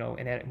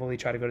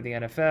try to go to the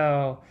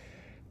NFL?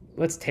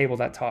 Let's table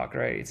that talk,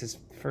 right? It's his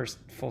first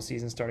full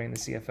season starting in the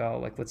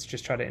CFL. Like, let's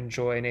just try to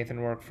enjoy Nathan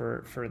Rourke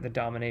for the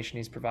domination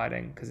he's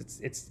providing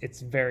because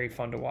it's very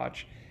fun to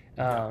watch.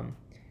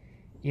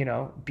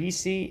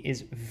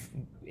 BC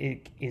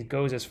it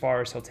goes as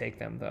far as he'll take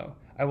them, though.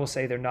 I will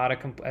say they're not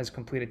as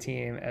complete a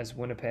team as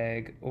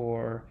Winnipeg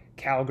or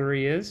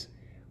Calgary is,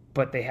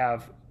 but they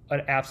have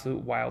an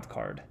absolute wild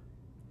card.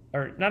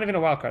 Or not even a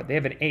wild card. They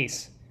have an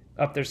ace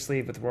up their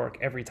sleeve with Rourke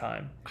every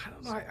time. I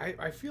don't know.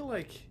 I feel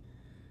like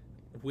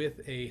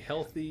with a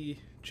healthy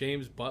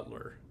James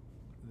Butler,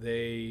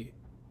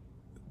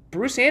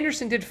 Bruce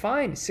Anderson did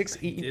fine.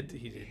 He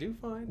did do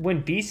fine.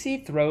 When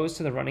BC throws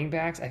to the running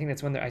backs, I think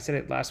that's when I said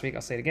it last week,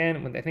 I'll say it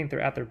again, when I think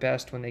they're at their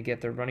best when they get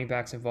their running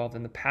backs involved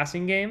in the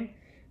passing game.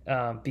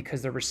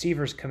 Because the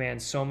receivers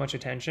command so much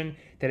attention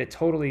that it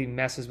totally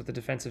messes with the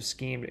defensive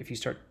scheme if you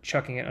start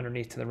chucking it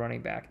underneath to the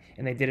running back.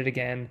 And they did it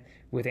again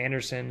with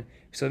Anderson.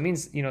 So it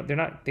means, they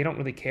don't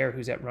really care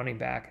who's at running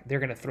back. They're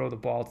going to throw the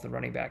ball to the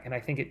running back. And I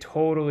think it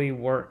totally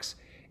works.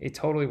 It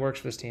totally works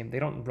for this team. They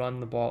don't run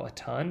the ball a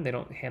ton. They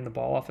don't hand the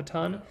ball off a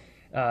ton.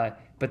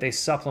 But they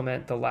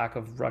supplement the lack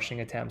of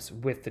rushing attempts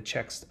with the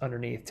checks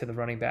underneath to the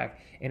running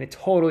back. And it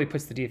totally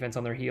puts the defense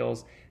on their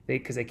heels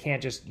because they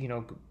can't just,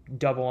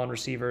 double on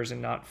receivers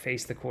and not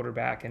face the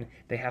quarterback. And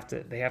they have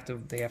to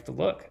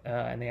look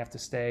and they have to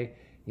stay,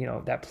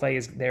 that play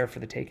is there for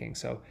the taking.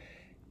 So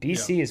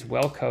BC is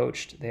well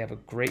coached. They have a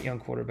great young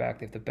quarterback.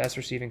 They have the best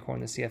receiving core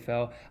in the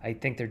CFL. I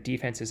think their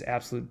defense is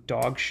absolute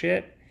dog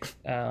shit.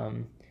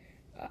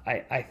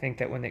 I think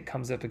that when it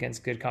comes up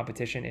against good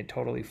competition, it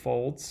totally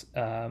folds.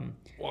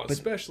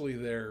 Especially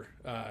their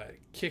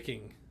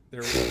kicking,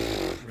 their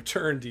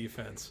return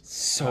defense.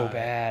 So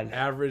bad.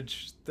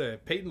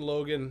 Peyton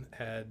Logan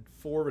had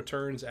 4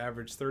 returns,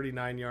 averaged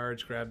 39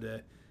 yards, grabbed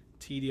a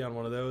TD on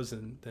one of those,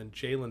 and then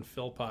Jalen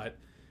Philpott,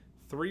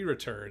 3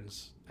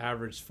 returns,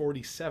 averaged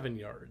 47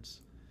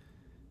 yards.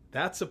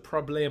 That's a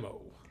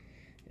problemo.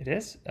 It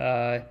is.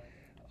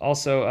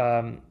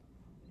 Also,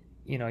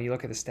 you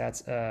look at the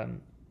stats.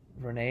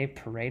 Rene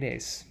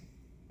Paredes,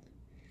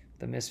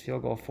 the missed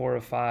field goal, 4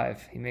 of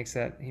 5. He makes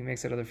that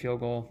other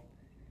field goal.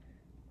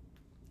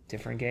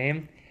 Different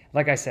game.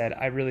 Like I said,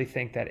 I really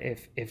think that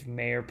if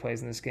Mayer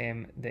plays in this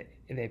game,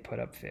 they put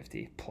up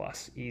 50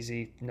 plus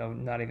easy. No,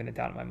 not even a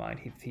doubt in my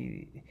mind.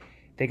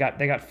 They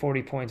got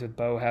 40 points with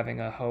Bo having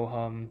a ho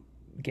hum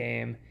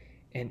game,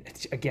 and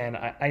again,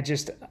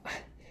 I've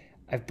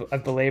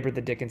belabored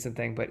the Dickinson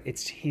thing, but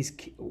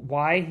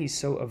why he's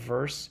so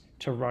averse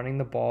to running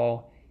the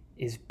ball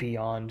is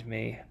beyond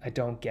me. I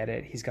don't get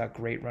it. He's got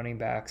great running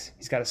backs.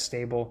 He's got a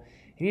stable,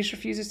 and he just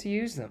refuses to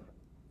use them.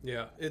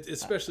 Yeah, it's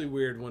especially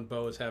weird when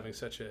Bo is having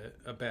such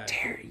a bad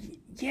game.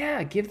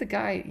 Yeah, give the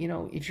guy,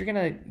 if you're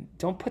gonna,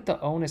 don't put the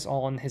onus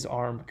all on his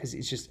arm, because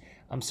it's just,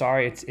 I'm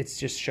sorry, it's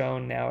just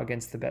shown now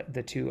against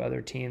the two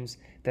other teams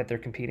that they're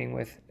competing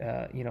with,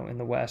 in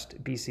the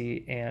West,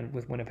 BC and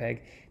with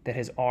Winnipeg, that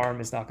his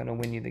arm is not going to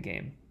win you the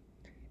game.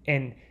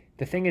 And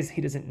the thing is,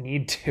 he doesn't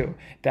need to.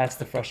 That's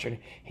the frustrating.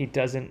 He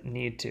doesn't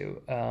need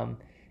to.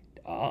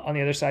 On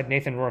the other side,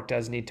 Nathan Rourke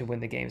does need to win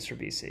the games for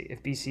BC.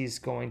 If BC is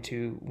going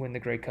to win the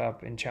Grey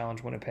Cup and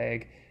challenge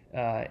Winnipeg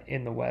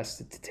in the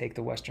West to take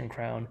the Western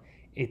Crown,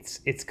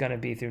 it's going to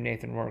be through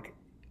Nathan Rourke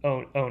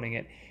owning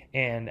it.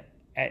 And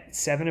at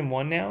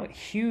 7-1 now,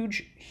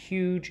 huge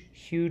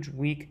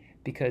week,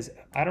 because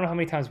I don't know how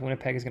many times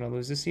Winnipeg is going to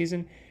lose this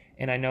season.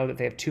 And I know that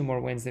they have 2 more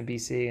wins than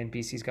BC, and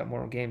BC's got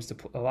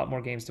a lot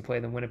more games to play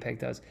than Winnipeg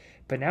does.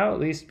 But now at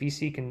least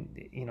BC can,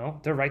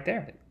 they're right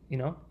there.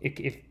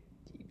 If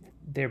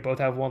they both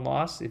have 1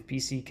 loss, if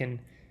BC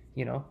can,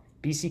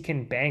 BC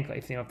can bank.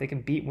 If they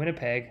can beat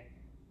Winnipeg,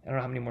 I don't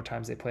know how many more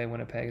times they play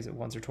Winnipeg. Is it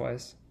once or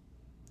twice?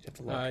 You have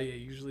to look. Yeah,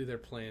 usually they're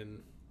playing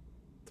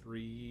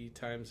 3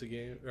 times a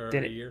game or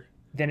a year.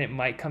 Then it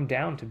might come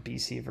down to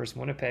BC versus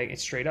Winnipeg.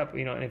 It's straight up,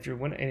 and if you're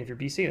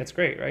BC, that's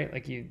great, right?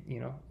 Like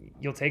you'll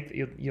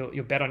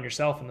bet on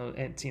yourself,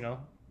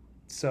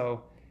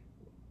 so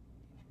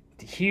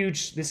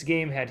huge. This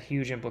game had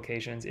huge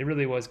implications. It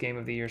really was game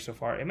of the year so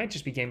far. It might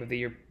just be game of the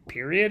year,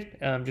 period.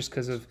 Just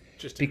because of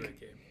just a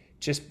great game.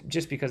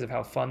 Just because of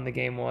how fun the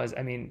game was.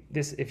 I mean,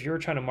 this, if you're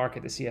trying to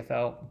market the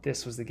CFL,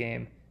 this was the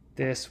game.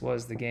 This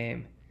was the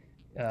game.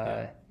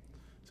 Yeah.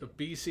 So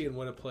BC and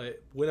Winnipeg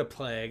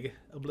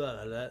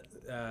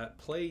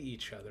play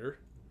each other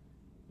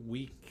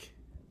weeks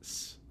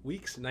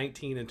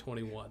 19 and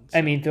 21. So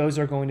I mean, those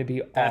are going to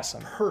be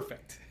awesome.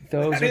 Perfect.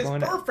 Those that are is going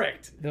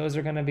perfect. Those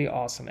are going to be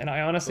awesome. And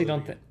I honestly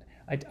don't think.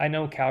 I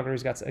know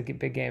Calgary's got a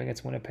big game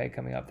against Winnipeg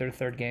coming up. Their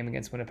 3rd game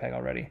against Winnipeg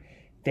already.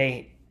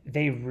 They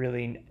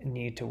really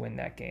need to win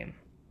that game.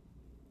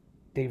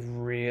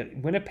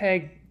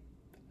 Winnipeg.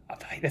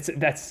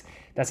 That's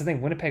the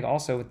thing. Winnipeg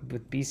also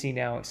with BC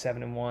now at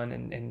 7-1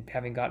 and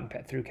having gotten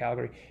through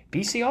Calgary.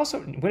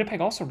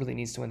 Winnipeg also really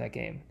needs to win that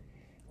game.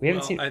 We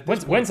haven't seen.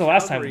 When's the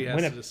last time? Calgary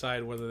has to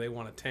decide whether they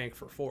want to tank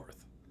for 4th.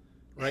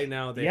 Right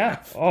now they yeah.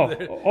 have,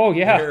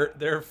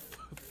 they're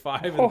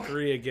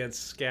 5-3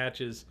 against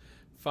Sketch's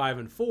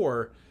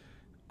 5-4.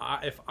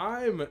 If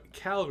I'm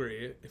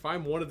Calgary, if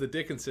I'm one of the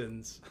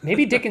Dickinsons,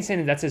 maybe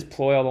Dickinson, that's his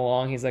ploy all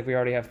along. He's like, we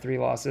already have 3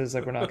 losses.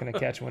 Like, we're not going to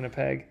catch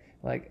Winnipeg.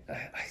 Like,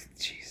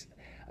 jeez,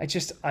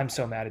 I'm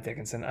so mad at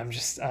Dickinson. I'm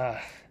just,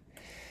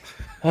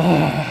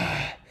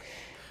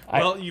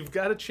 well, you've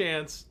got a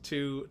chance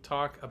to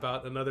talk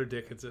about another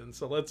Dickinson,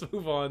 so let's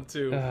move on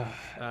to.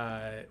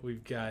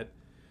 We've got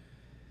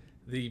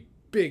the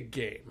big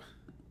game,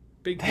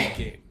 big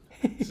game.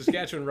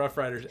 Saskatchewan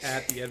Roughriders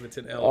at the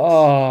Edmonton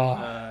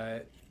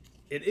Elks.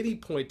 At any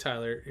point,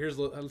 Tyler,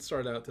 let's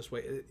start out this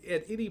way.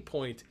 At any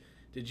point,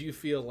 did you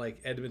feel like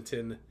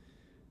Edmonton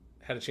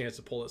had a chance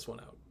to pull this one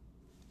out?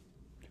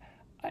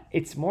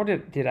 It's more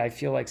did I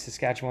feel like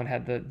Saskatchewan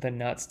had the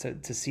nuts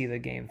to see the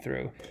game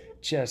through.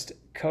 Just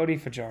Cody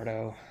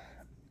Fajardo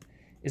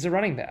is a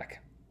running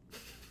back.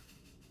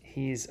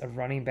 He's a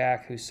running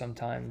back who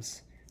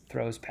sometimes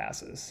throws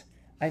passes.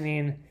 I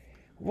mean,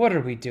 what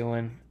are we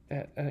doing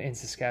in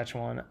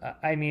Saskatchewan?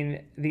 I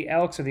mean, the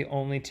Elks are the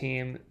only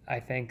team, I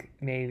think,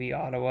 maybe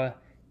Ottawa,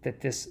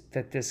 that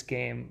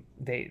Saskatchewan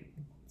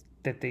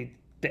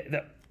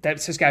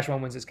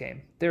wins this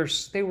game.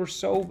 They were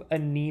so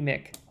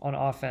anemic on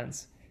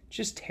offense,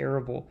 just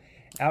terrible.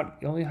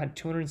 Only had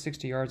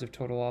 260 yards of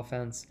total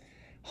offense,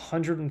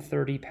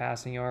 130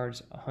 passing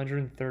yards,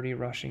 130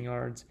 rushing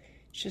yards,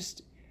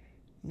 just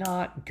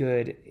not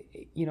good.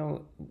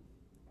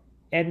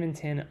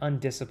 Edmonton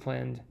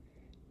undisciplined,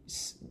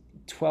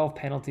 12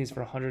 penalties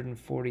for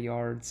 140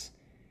 yards.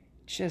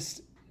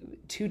 Just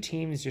 2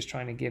 teams just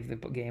trying to give the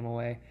game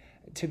away.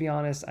 To be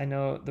honest, I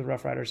know the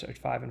Rough Riders are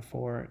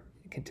 5-4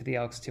 to the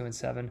Elks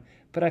 2-7,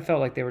 but I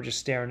felt like they were just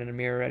staring in a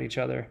mirror at each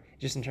other,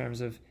 just in terms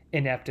of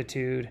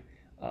ineptitude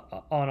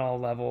on all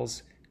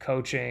levels,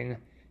 coaching,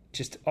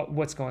 just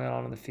what's going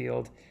on the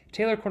field.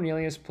 Taylor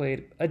Cornelius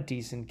played a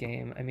decent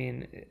game. I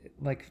mean,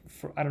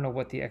 I don't know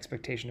what the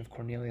expectation of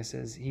Cornelius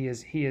is. He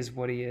is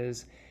what he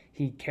is.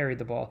 He carried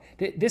the ball.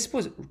 This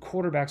was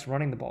quarterbacks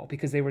running the ball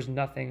because there was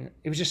nothing.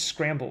 It was just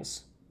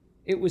scrambles.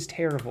 It was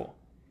terrible.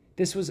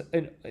 This was,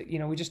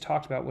 we just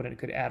talked about what a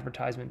good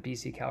advertisement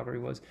BC Calgary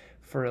was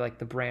for like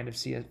the brand of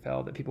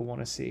CFL that people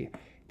want to see.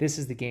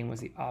 The game was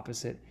the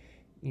opposite.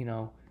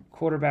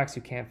 Quarterbacks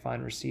who can't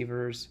find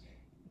receivers.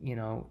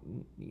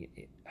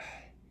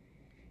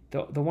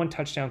 The one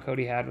touchdown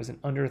Cody had was an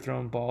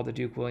underthrown ball to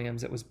Duke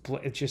Williams. It was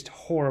just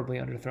horribly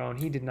underthrown.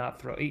 He did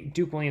not throw.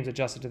 Duke Williams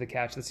adjusted to the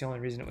catch. That's the only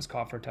reason it was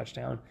caught for a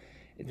touchdown.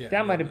 Yeah,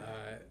 that might have.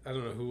 I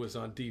don't know who was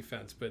on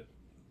defense, but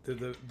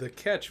the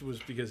catch was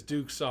because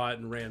Duke saw it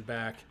and ran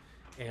back,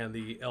 and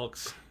the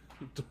Elks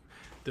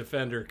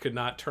defender could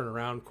not turn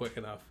around quick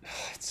enough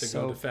to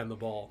go defend the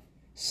ball.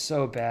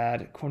 So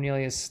bad.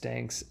 Cornelius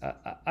stinks.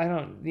 I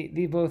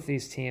don't. Both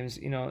these teams,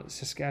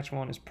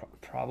 Saskatchewan is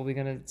probably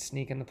going to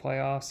sneak in the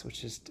playoffs,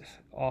 which is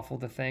awful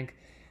to think.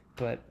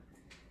 But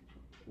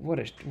what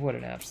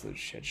an absolute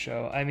shit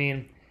show. I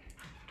mean,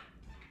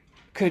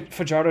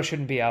 Fajardo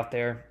shouldn't be out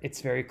there.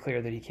 It's very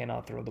clear that he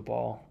cannot throw the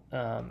ball.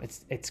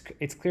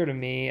 It's clear to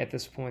me at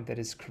this point that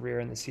his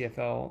career in the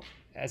CFL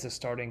as a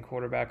starting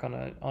quarterback on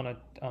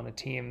a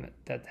team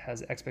that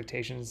has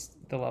expectations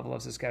the level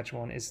of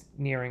Saskatchewan is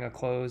nearing a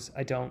close.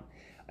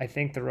 I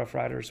think the Rough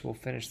Riders will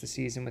finish the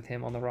season with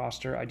him on the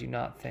roster. I do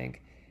not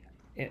think.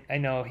 I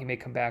know he may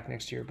come back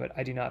next year, but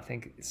I do not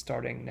think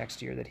starting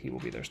next year that he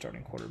will be their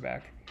starting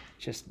quarterback.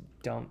 Just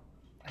don't.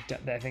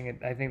 I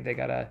think they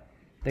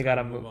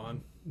gotta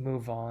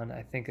move on.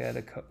 I think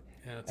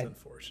it's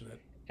unfortunate.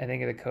 I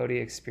think of the Cody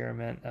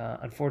experiment.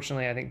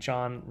 Unfortunately, I think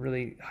John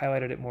really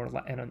highlighted it more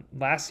in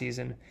last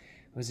season.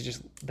 Was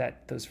just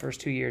that those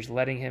first 2 years,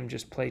 letting him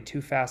just play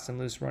too fast and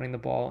loose, running the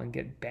ball and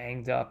get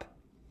banged up,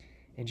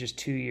 in just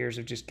 2 years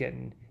of just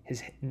getting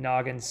his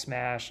noggin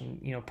smashed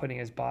and putting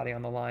his body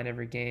on the line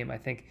every game. I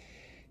think,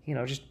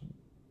 just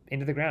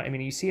into the ground. I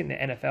mean, you see it in the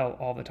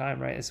NFL all the time,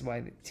 right? This is why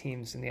the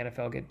teams in the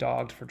NFL get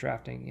dogged for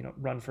drafting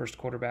run first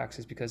quarterbacks,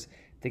 is because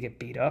they get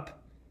beat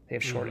up. They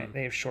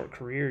have short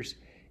careers.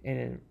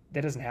 And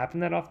that doesn't happen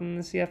that often in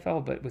the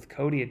CFL, but with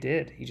Cody it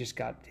did. He just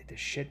got the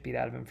shit beat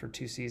out of him for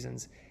 2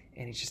 seasons,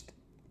 and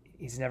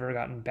he's never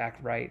gotten back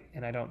right.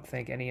 And I don't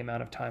think any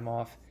amount of time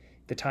off,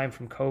 the time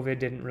from COVID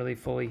didn't really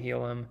fully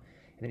heal him.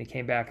 And then he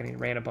came back and he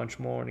ran a bunch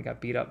more and he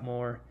got beat up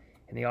more.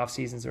 And the off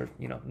seasons are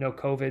no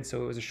COVID,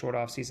 so it was a short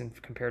off season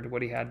compared to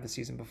what he had the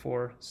season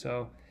before.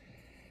 So,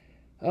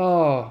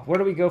 where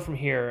do we go from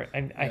here?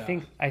 And I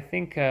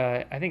think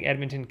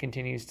Edmonton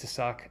continues to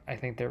suck. I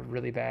think they're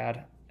really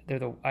bad. I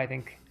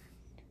think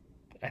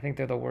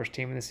they're the worst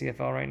team in the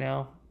CFL right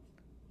now.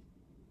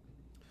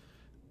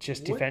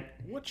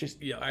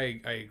 I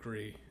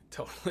agree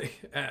totally.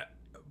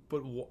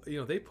 But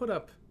they put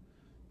up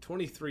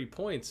 23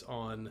 points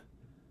on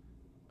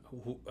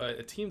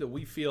a team that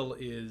we feel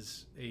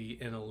is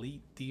an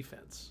elite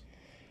defense.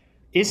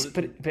 What's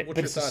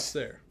your thoughts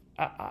there?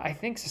 I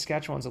think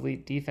Saskatchewan's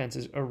elite defense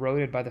is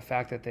eroded by the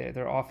fact that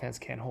their offense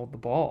can't hold the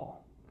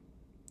ball.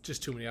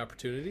 Just too many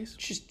opportunities?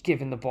 Just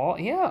giving the ball.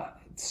 Yeah.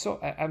 So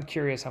I'm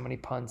curious how many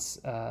punts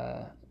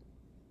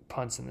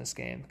in this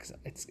game, because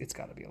it's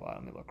got to be a lot.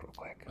 Let me look real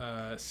quick.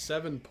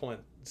 7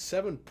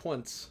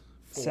 punts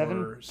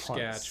for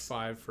Sketch,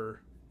 5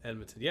 for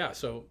Edmonton. Yeah,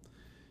 so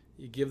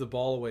you give the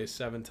ball away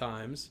 7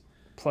 times.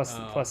 Plus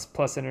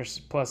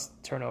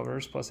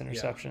turnovers, plus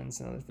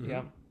interceptions. Yeah. Mm-hmm.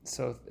 Yeah.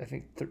 So I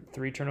think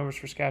 3 turnovers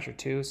for Sketch, or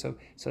 2. So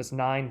it's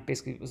 9.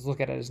 Basically, let's look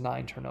at it as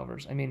 9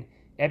 turnovers. I mean,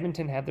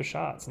 Edmonton had their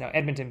shots. Now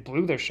Edmonton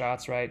blew their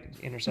shots, right?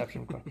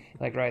 Interception,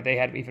 right? They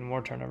had even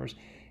more turnovers,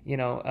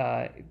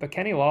 But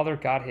Kenny Lawler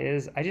got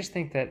his. I just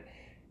think that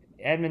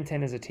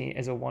Edmonton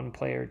is a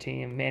one-player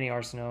team. Manny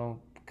Arsenault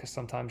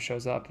sometimes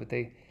shows up, but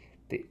the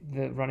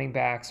running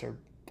backs are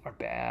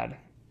bad.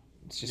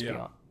 It's just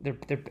beyond. They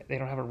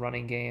don't have a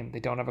running game.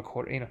 They don't have a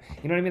quarter. You know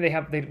what I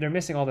mean? They're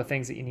missing all the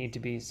things that you need to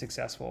be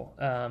successful.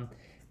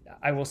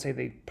 I will say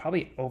they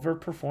probably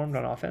overperformed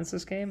on offense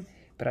this game.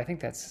 But I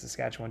think that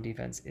Saskatchewan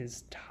defense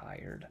is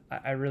tired.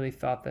 I really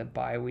thought that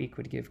bye week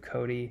would give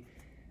Cody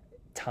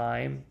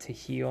time to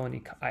heal,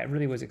 and I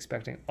really was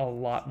expecting a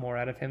lot more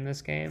out of him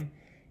this game,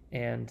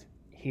 and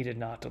he did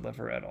not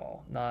deliver at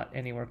all. Not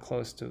anywhere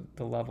close to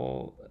the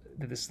level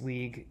that this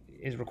league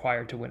is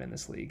required to win in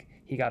this league.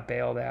 He got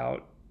bailed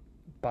out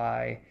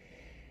by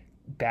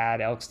bad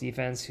Elks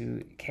defense,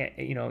 who can't.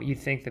 You'd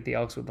think that the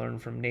Elks would learn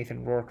from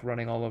Nathan Rourke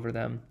running all over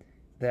them,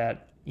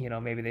 that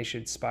maybe they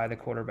should spy the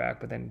quarterback,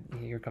 but then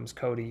here comes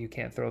Cody. You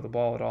can't throw the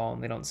ball at all,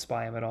 and they don't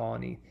spy him at all,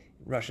 and he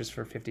rushes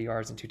for 50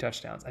 yards and 2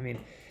 touchdowns. I mean,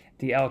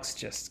 the Elks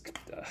just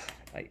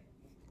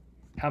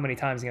how many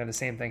times you have the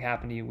same thing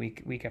happen to you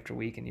week after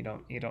week, and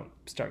you don't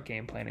start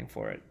game planning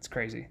for it. It's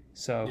crazy.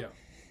 So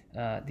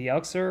the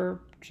Elks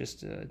are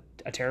just a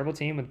terrible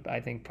team.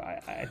 I think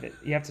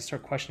you have to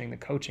start questioning the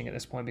coaching at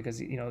this point, because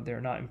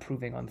they're not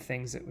improving on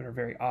things that are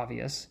very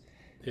obvious.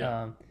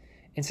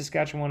 And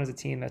Saskatchewan is a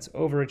team that's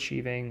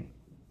overachieving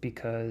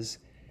because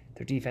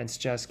their defense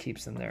just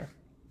keeps them there.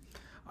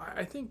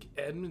 I think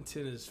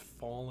Edmonton is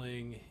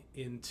falling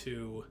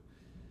into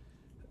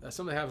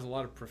something that happens in a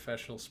lot of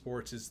professional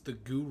sports, is the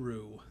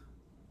guru.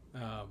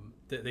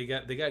 They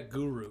got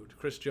gurued.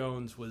 Chris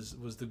Jones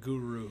was the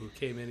guru who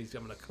came in.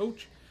 I'm going to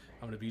coach.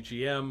 I'm going to be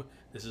GM.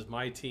 This is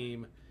my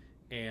team.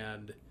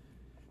 And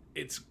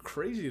it's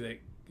crazy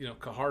that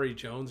Kahari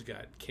Jones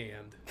got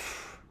canned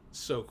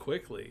so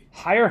quickly.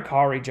 Hire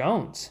Kahari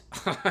Jones.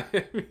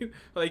 I mean,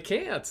 they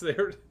can't.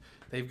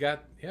 They've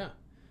got in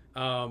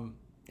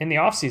the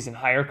offseason,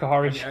 hire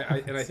Kahari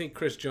Jones. And I think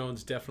Chris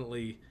Jones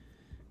definitely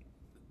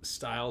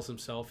styles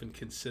himself and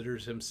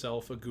considers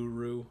himself a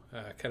guru,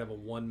 kind of a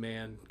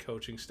one-man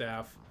coaching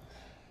staff,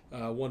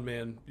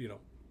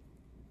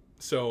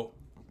 So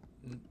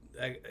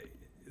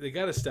they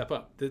got to step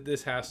up.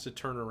 This has to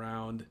turn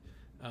around.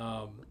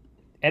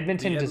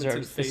 Edmonton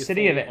deserves the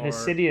city of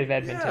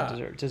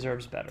Edmonton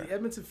deserves better. The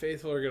Edmonton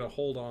faithful are going to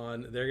hold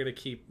on. They're going to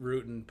keep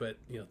rooting, but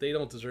they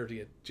don't deserve to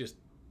get just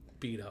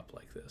beat up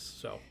like this.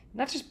 So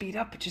not just beat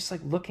up, but just like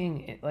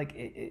looking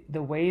at,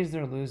 the ways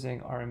they're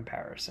losing are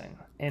embarrassing.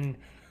 And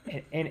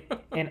I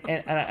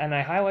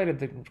highlighted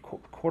the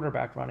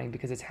quarterback running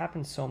because it's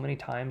happened so many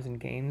times in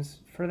games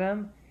for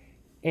them,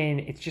 and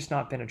it's just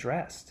not been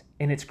addressed.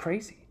 And it's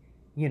crazy,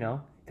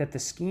 that the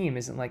scheme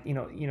isn't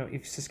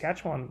if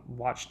Saskatchewan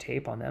watched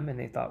tape on them and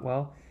they thought,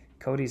 well,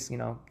 Cody's,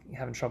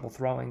 having trouble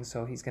throwing,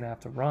 so he's going to have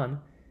to run.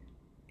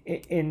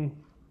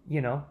 And,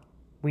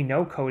 we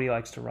know Cody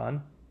likes to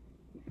run.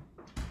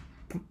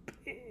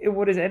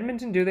 What does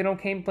Edmonton do? They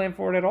don't game plan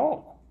for it at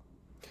all.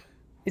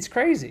 It's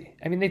crazy.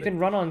 I mean, they've been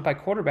run on by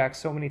quarterbacks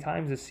so many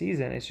times this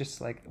season. It's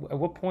just like, at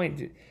what point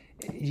do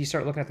you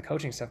start looking at the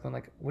coaching stuff going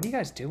like, what are you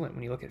guys doing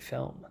when you look at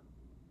film?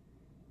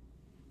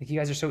 Like, you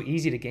guys are so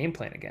easy to game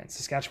plan against.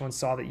 Saskatchewan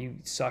saw that you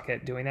suck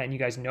at doing that, and you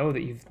guys know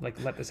that you've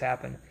let this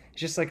happen.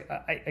 It's just like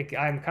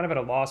I'm kind of at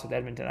a loss with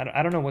Edmonton.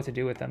 I don't know what to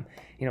do with them.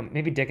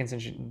 Maybe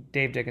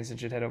Dave Dickinson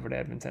should head over to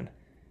Edmonton.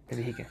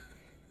 Maybe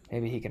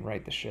he can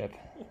right the ship.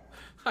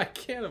 I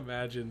can't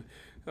imagine.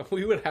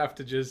 We would have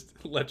to just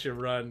let you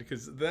run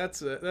because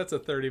that's a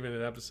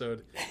 30-minute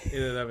episode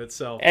in and of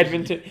itself.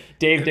 Edmonton,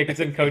 Dave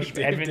Dickinson coached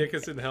Dave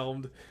Dickinson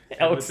helmed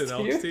Edmonton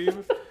Elks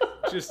team,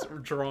 just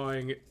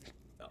drawing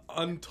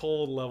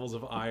untold levels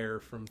of ire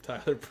from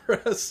Tyler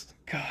Press.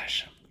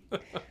 Gosh.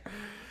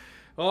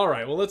 All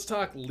right, well, let's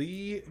talk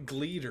Lee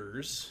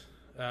Gleeders.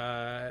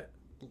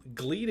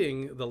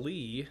 Gleeding the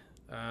Lee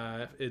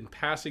in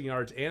passing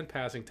yards and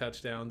passing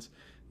touchdowns.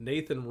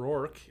 Nathan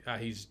Rourke,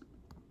 he's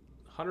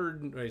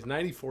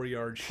 94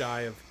 yards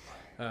shy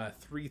of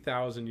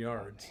 3,000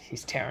 yards.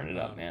 He's tearing it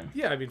up, man.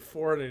 Yeah,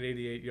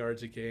 488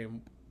 yards a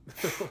game,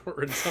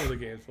 or in some of the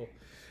games.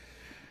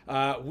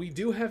 We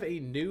do have a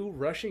new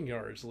rushing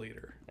yards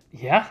leader.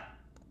 Yeah.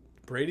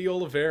 Brady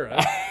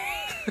Oliveira.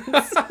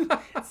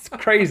 It's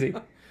crazy.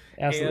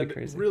 Absolutely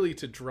crazy. Really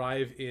to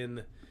drive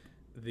in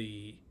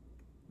the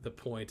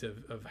point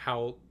of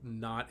how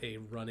not a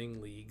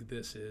running league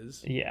this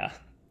is. Yeah.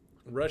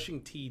 Rushing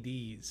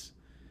TDs.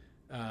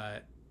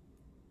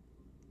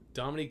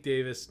 Dominique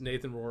Davis,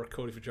 Nathan Rourke,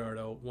 Cody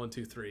Fajardo, 1,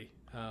 2, 3.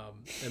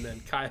 And then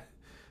Kai.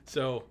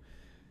 So,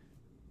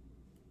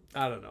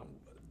 I don't know.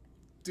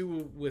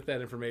 Do with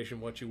that information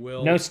what you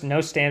will. No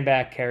stand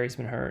back carry's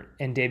been hurt,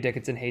 and Dave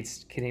Dickinson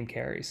hates Kadeem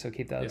Carey, so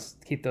keep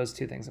those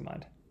two things in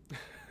mind.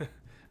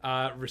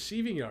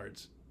 Receiving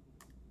yards.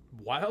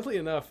 Wildly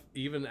enough,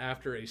 even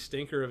after a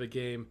stinker of a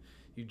game,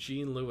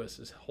 Eugene Lewis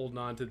is holding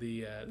on to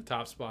the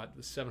top spot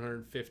with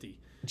 750.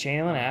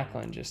 Jalen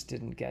Ackland just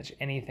didn't catch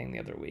anything the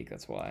other week.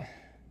 That's why.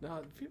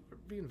 No,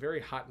 being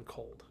very hot and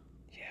cold.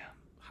 Yeah,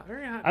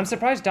 very hot. I'm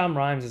surprised Dom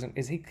Rhymes isn't.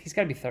 He's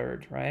got to be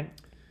third, right?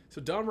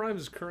 So Dom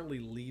Rhymes is currently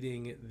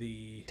leading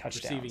the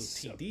touchdowns,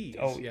 receiving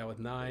TDs. With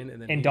 9,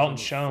 and then Dalton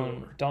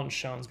Schoen. Dalton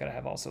Schoen's got to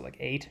have also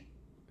 8.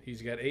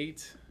 He's got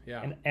 8.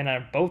 Yeah, and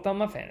I'm both on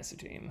my fantasy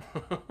team.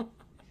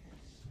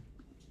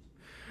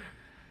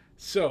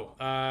 So,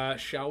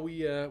 shall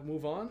we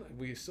move on?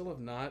 We still have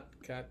not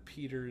got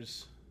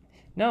Peter's.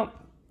 No,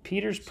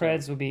 Peter's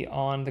Preds will be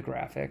on the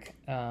graphic.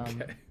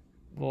 Okay.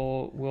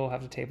 We'll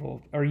have to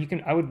table, or you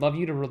can. I would love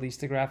you to release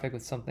the graphic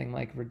with something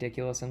like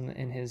ridiculous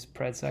in his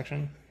Pred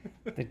section,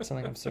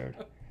 something absurd.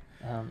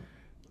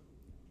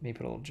 Maybe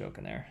put a little joke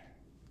in there.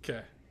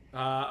 Okay.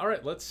 All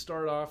right. Let's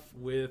start off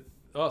with.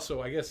 Oh,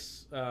 so I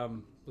guess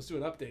let's do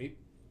an update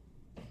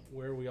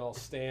where we all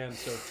stand.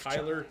 So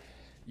Tyler,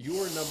 you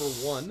are number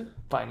 1.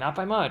 Not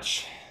by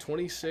much.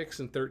 26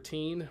 and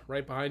 13.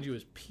 Right behind you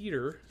is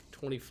Peter,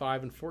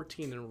 25 and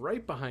 14, and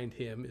right behind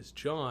him is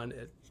John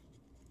at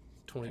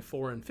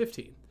 24 and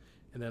 15.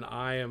 And then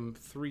I am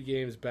 3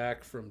 games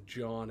back from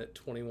John at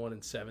 21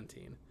 and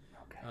 17.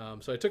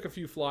 Okay. So I took a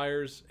few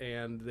flyers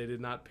and they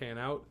did not pan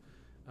out.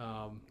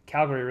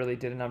 Calgary really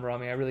did a number on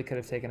me. I really could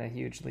have taken a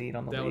huge lead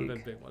on the league. That would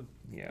have been a big one.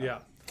 Yeah.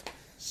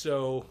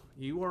 So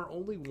you are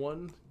only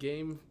 1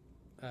 game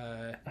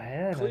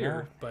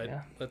clear, but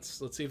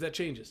let's see if that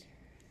changes.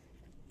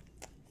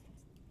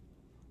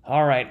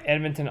 All right,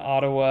 Edmonton,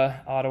 Ottawa.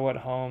 Ottawa at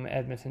home.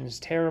 Edmonton is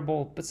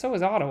terrible, but so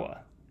is Ottawa.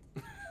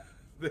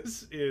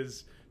 This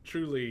is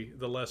truly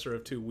the lesser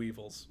of two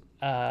Weevils.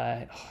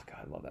 God,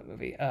 I love that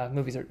movie.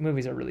 Movies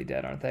are really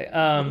dead, aren't they?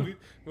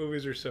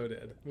 Movies are so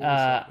dead.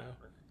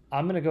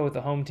 I'm gonna go with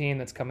the home team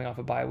that's coming off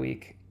a bye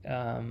week.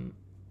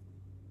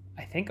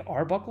 I think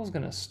Arbuckle's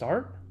gonna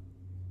start.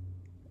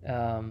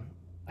 I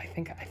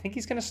think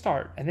he's gonna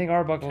start. I think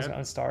Arbuckle's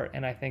gonna start,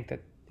 and I think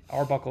that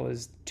Arbuckle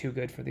is too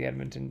good for the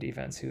Edmonton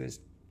defense, who is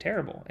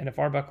terrible. And if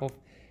Arbuckle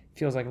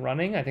feels like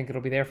running, I think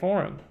it'll be there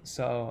for him.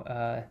 So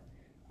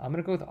I'm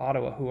gonna go with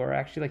Ottawa, who are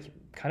actually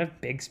kind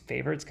of big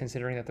favorites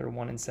considering that they're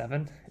 1-7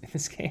 in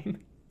this game.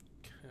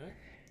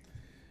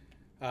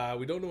 Okay.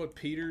 We don't know what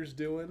Peter's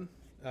doing.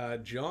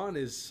 John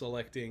is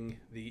selecting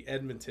the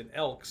Edmonton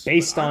Elks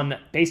based on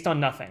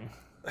nothing.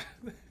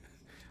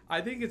 I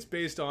think it's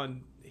based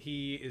on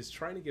he is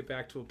trying to get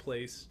back to a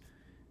place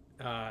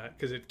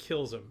because it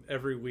kills him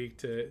every week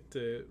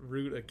to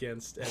root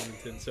against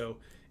Edmonton. So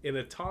in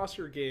a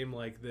tosser game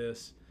like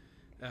this,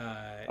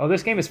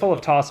 this game is full of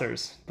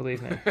tossers.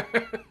 Believe me.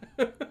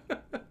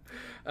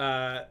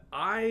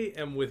 I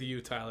am with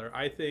you, Tyler.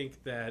 I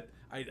think that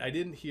I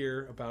didn't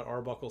hear about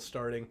Arbuckle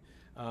starting.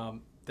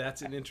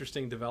 That's an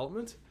interesting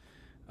development.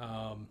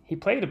 He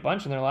played a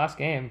bunch in their last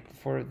game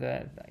before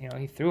the.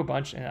 He threw a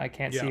bunch, and I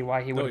can't see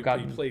why he would have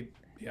gotten.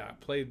 He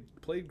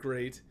played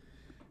great.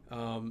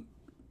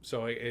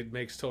 So it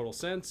makes total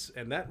sense,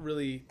 and that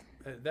really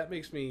that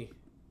makes me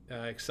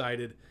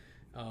excited.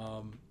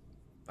 I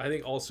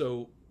think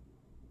also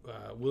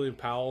William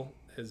Powell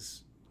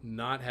has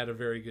not had a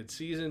very good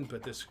season,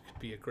 but this could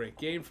be a great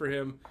game for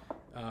him.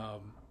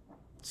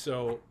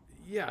 So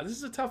yeah, this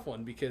is a tough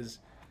one because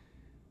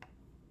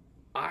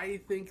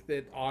I think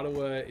that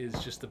Ottawa is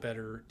just a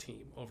better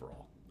team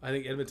overall. I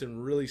think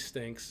Edmonton really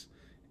stinks,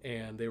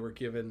 and they were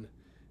given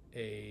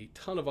a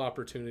ton of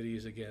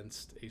opportunities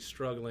against a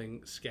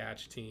struggling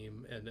Scatch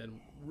team and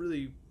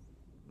really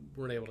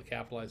weren't able to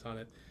capitalize on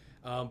it.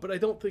 But I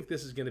don't think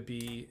this is going to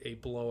be a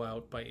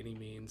blowout by any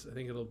means. I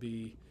think it'll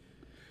be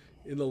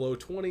in the low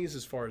 20s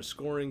as far as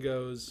scoring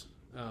goes,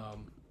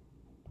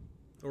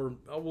 or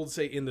I will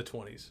say in the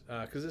 20s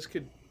because it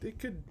could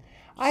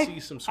see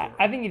some scoring.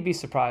 I think you'd be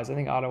surprised. I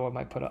think Ottawa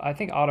might put. I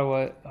think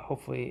Ottawa,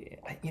 hopefully,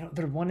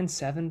 they're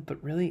 1-7,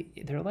 but really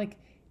they're like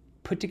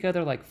put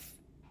together like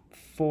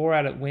 4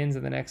 out of wins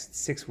in the next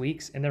 6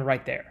 weeks, and they're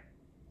right there.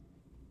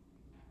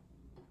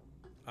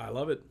 I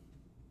love it.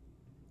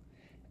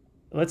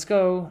 Let's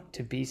go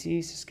to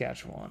BC,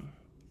 Saskatchewan.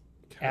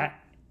 Okay.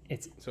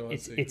 It's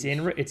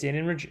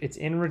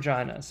in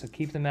Regina, so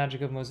keep the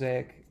magic of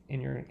Mosaic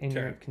in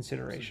your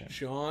consideration. So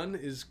John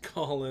is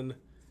calling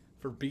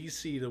for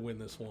BC to win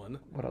this one.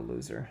 What a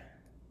loser!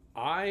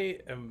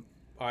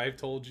 I've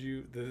told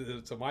you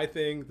it's my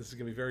thing. This is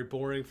gonna be very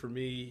boring for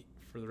me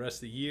for the rest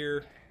of the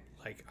year.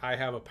 Like, I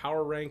have a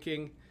power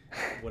ranking.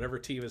 Whatever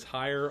team is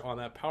higher on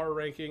that power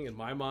ranking, in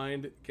my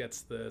mind,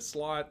 gets the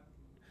slot.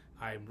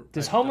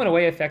 Does home and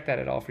away affect that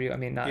at all for you? I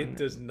mean, not. It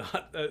does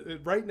not.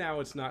 Right now,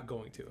 it's not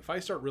going to. If I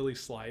start really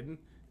sliding,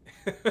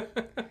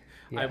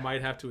 I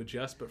might have to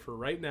adjust. But for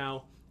right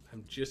now,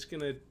 I'm just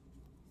going to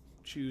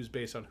choose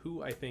based on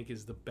who I think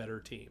is the better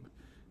team.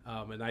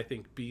 And I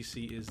think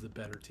BC is the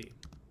better team.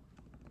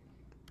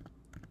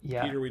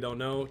 Yeah. Peter, we don't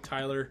know.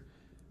 Tyler,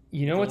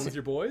 what's with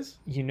your boys?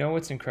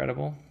 What's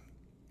incredible?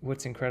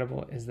 What's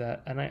incredible is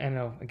that, and I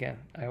know, again,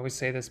 I always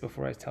say this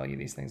before I tell you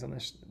these things on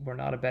this, we're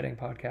not a betting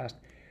podcast,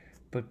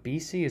 but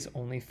BC is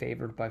only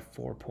favored by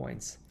 4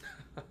 points.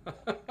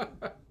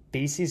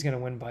 BC is going to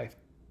win by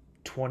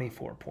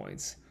 24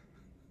 points.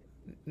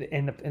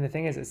 And the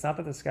thing is, it's not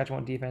that the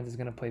Saskatchewan defense is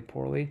going to play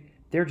poorly.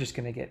 They're just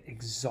going to get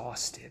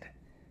exhausted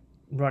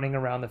running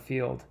around the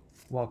field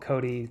while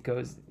Cody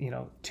goes,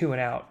 2 and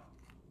out,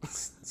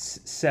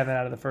 7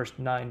 out of the first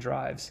 9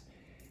 drives.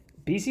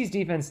 BC's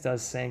defense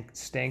does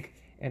stink,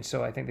 and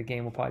so I think the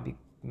game will probably be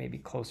maybe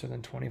closer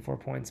than 24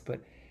 points, but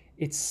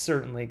it's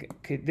certainly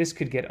this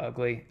could get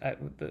ugly.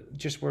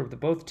 Just where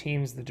both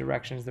teams, the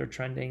directions they're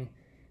trending,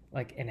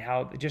 like, and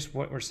how just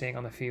what we're seeing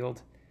on the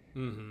field,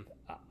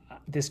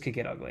 this could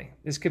get ugly.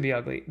 This could be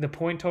ugly. The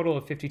point total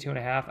of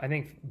 52.5, I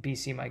think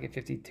BC might get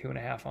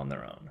 52.5 on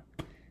their own.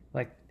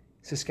 Like,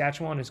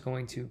 Saskatchewan is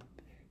going to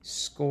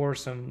score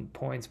some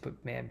points, but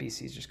man,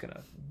 BC is just going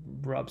to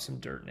rub some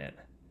dirt in it.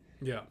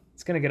 Yeah,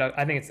 it's going to get.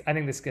 I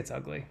think this gets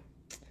ugly,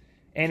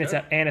 and okay.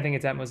 I think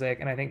it's at Mosaic,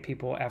 and I think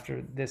people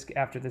after this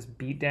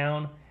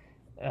beatdown,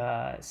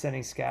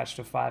 sending Skatch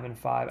to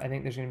 5-5. I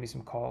think there's going to be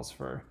some calls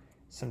for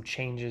some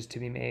changes to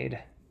be made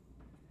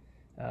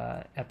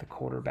at the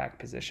quarterback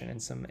position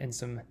and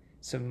some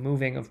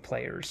moving of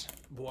players.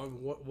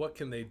 What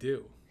can they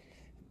do?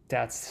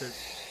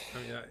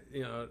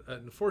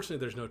 Unfortunately,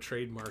 there's no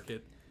trade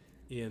market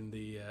in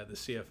the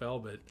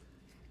CFL, but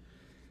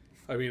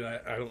I mean,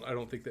 I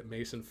don't think that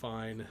Mason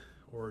Fine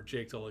or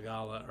Jake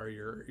DeLagala are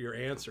your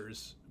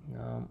answers.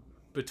 No.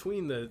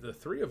 Between the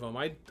three of them,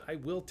 I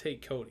will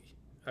take Cody.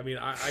 I mean,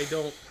 I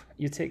don't.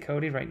 You take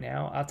Cody right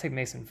now. I'll take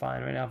Mason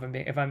Fine right now.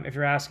 If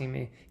you're asking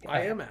me,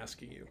 I am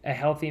asking you. A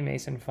healthy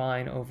Mason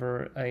Fine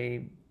over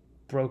a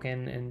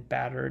broken and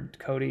battered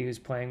Cody who's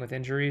playing with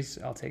injuries.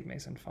 I'll take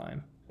Mason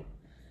Fine.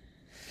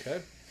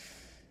 Okay.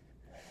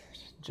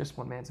 Just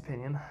one man's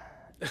opinion.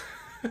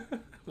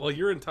 Well,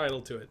 you're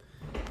entitled to it.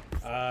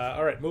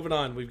 All right, moving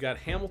on. We've got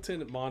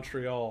Hamilton,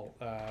 Montreal.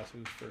 So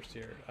who's first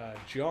here?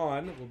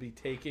 John will be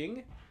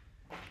taking.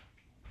 What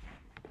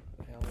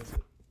the hell is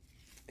it?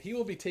 He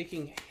will be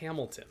taking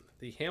Hamilton,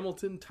 the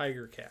Hamilton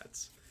Tiger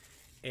Cats,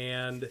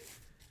 and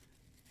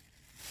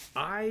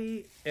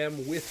I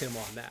am with him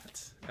on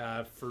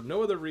that for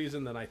no other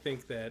reason than I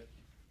think that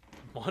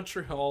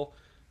Montreal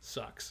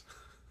sucks,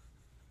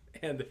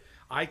 and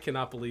I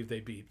cannot believe they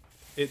beat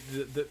it.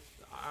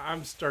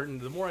 I'm starting.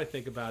 The more I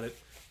think about it,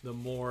 the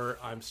more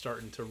I'm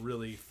starting to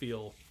really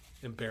feel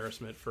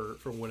embarrassment for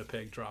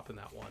Winnipeg dropping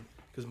that one,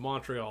 because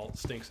Montreal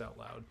stinks out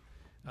loud.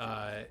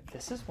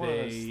 This is one of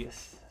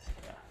those.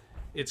 Yeah.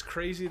 It's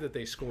crazy that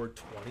they scored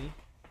 20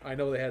 I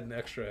know they had an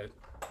extra,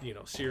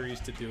 series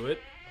to do it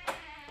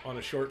on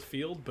a short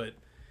field, but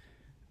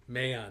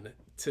man,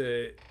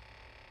 to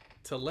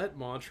let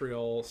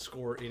Montreal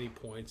score any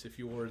points if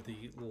you're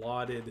the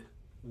lauded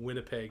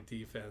Winnipeg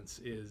defense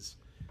is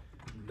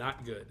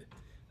not good.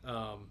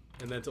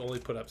 And then to only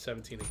put up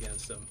 17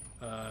 against them.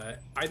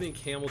 I think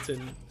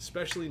Hamilton,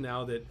 especially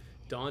now that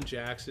Don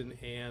Jackson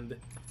and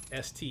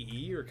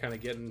STE are kind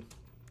of getting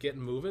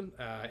moving.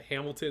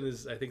 Hamilton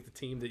is, I think, the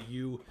team that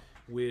you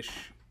wish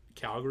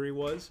Calgary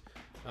was,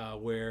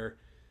 where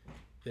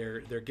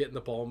they're getting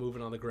the ball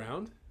moving on the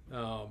ground.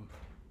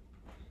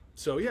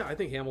 So yeah, I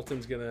think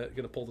Hamilton's gonna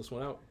pull this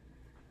one out.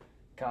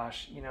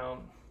 Gosh,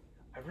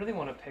 I really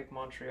want to pick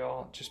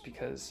Montreal just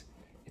because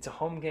it's a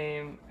home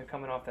game. They're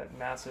coming off that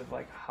massive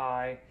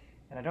high,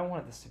 and I don't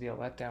want this to be a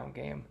letdown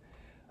game.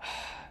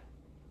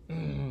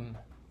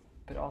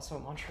 But also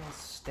Montreal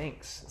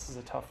stinks. This is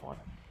a tough one.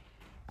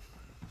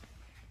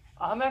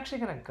 I'm actually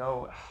gonna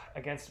go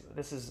against.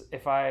 This is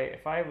if I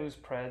lose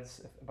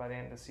Preds by the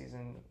end of the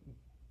season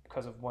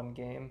because of one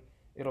game,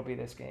 it'll be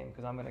this game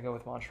because I'm gonna go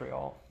with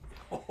Montreal.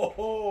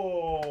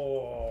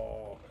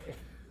 Oh.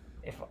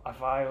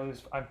 If I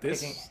lose, I'm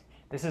picking.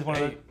 This is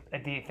one of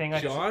the thing.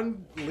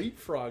 John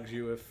leapfrogs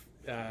you if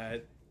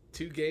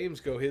 2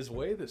 games go his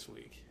way this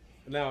week.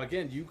 Now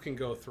again, you can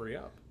go 3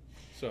 up.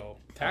 So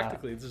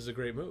tactically, this is a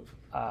great move.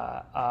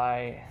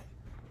 I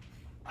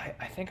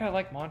think I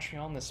like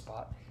Montreal in this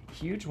spot.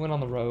 Huge win on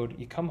the road.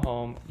 You come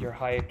home, you're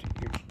hyped,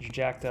 you're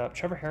jacked up.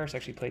 Trevor Harris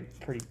actually played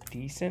pretty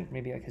decent,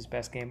 maybe his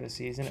best game of the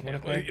season at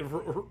Winnipeg.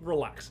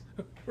 Relax.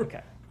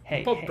 Okay.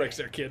 Hey, pump breaks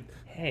there, kid.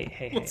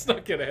 Hey. Let's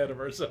not get ahead of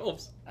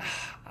ourselves.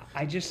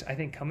 I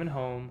think coming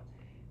home,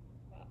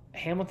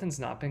 Hamilton's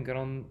not been good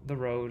on the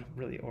road,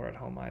 really, or at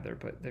home either.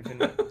 But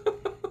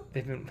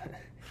they've been.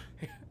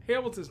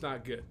 Hamilton's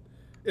not good.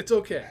 It's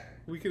okay.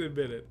 We can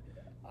admit it.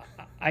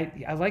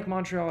 I like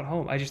Montreal at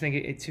home. I just think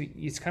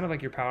it's kind of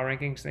like your power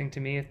rankings thing to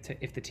me.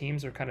 If the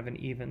teams are kind of an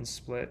even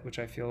split, which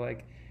I feel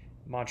like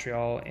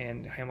Montreal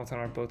and Hamilton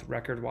are both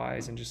record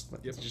wise, and just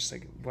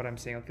like what I'm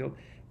seeing on the field,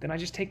 then I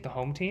just take the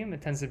home team.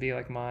 It tends to be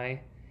like my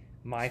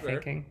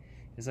thinking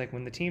is like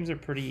when the teams are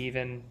pretty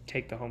even,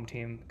 take the home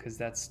team because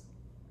that's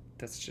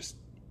just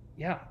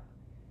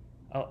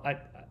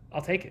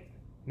I'll take it.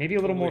 Maybe a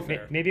little more.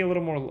 Fair. Maybe a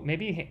little more.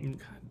 Maybe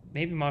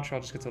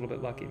Montreal just gets a little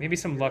bit lucky. Maybe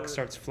some luck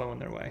starts flowing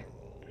their way.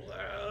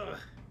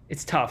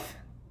 It's tough.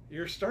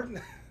 You're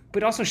starting.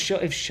 But also,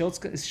 is Schultz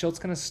going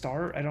to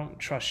start? I don't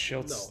trust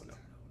Schultz. No.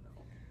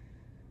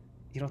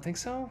 You don't think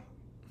so?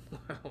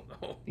 I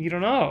don't know. You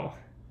don't know.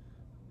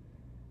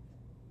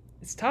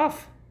 It's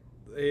tough.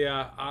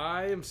 Yeah,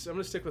 I'm going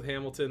to stick with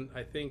Hamilton.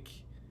 I think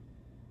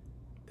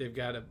they've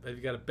got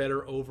a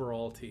better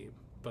overall team,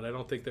 but I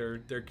don't think they're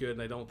good,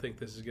 and I don't think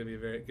this is going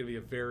to be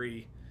a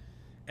very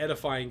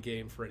edifying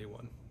game for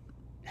anyone.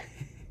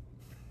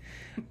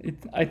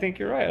 I think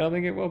you're right. I don't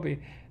think it will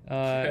be.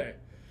 Okay.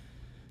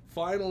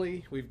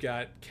 Finally, we've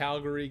got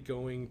Calgary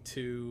going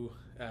to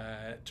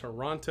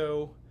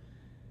Toronto.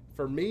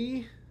 For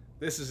me,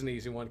 this is an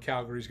easy one.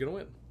 Calgary's going to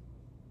win.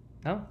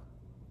 No?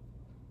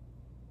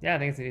 Yeah, I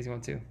think it's an easy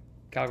one too.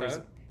 Calgary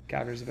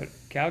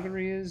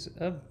is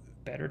a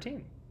better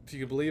team. If you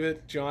can believe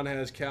it, John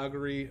has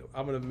Calgary.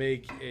 I'm going to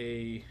make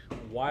a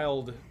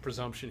wild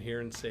presumption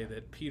here and say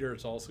that Peter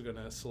is also going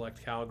to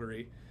select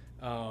Calgary.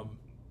 God,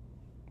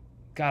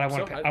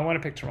 I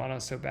want to pick Toronto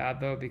so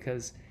bad though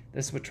because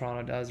this is what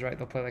Toronto does, right?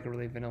 They'll play like a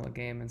really vanilla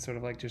game and sort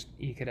of like just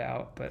eke it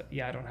out. But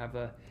yeah, I don't have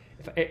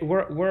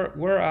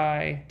were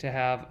I to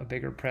have a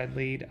bigger Pred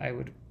lead, I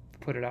would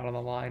put it out on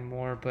the line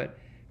more. But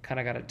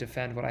kind of got to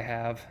defend what I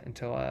have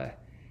until I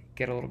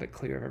get a little bit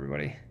clear of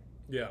everybody.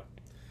 Yeah.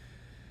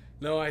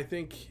 No, I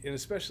think, and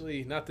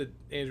especially not that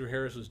Andrew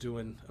Harris was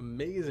doing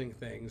amazing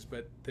things,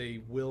 but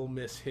they will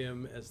miss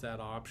him as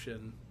that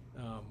option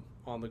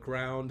on the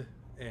ground.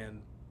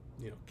 And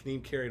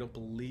Kaneem Carey, I don't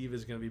believe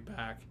is going to be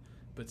back,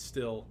 but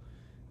still,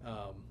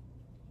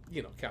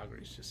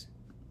 Calgary's just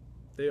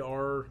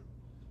they're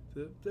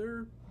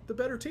the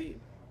better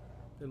team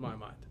in my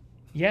mind.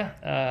 Yeah,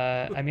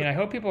 I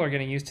hope people are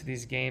getting used to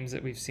these games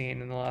that we've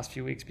seen in the last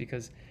few weeks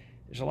because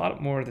there's a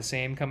lot more of the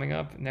same coming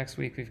up. Next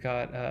week we've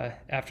got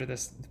after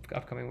this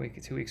upcoming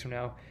week, 2 weeks from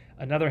now,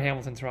 another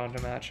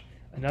Hamilton-Toronto match,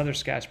 another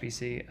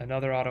Sketch-BC,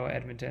 another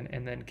Ottawa-Edmonton,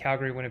 and then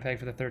Calgary-Winnipeg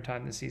for the third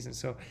time this season.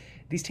 So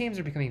these teams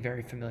are becoming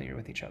very familiar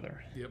with each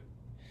other. Yep.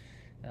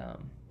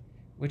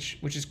 Which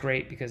is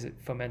great because it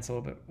foments a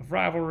little bit of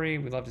rivalry.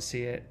 We love to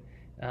see it.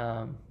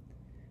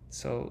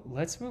 So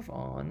let's move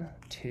on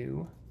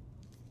to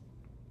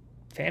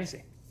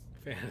fantasy.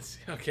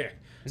 Okay. It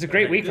was a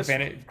great week for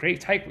fantasy.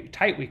 Great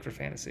tight week for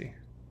fantasy.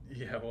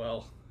 Yeah,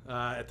 well,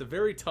 at the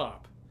very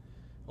top,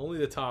 only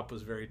the top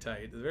was very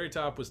tight. At the very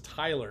top was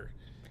Tyler.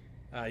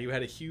 You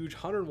had a huge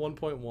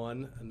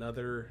 101.1,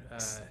 another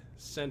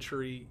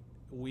century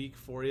week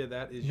for you.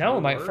 That is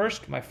my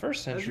first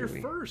century. That's your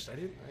week. first. I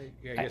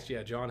guess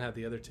John had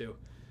the other two.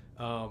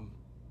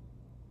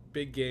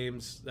 big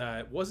games.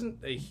 It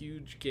wasn't a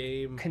huge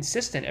game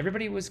Consistent.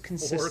 Everybody was for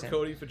consistent.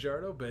 Cody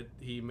Fajardo, but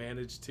he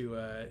managed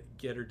to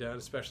get her done,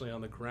 especially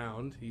on the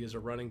ground. He is a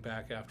running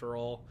back after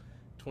all.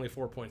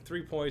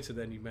 24.3 points, and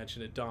then you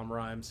mentioned it, Dom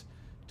Rhymes,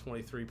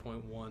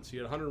 23.1. So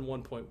you had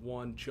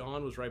 101.1.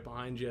 John was right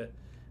behind you,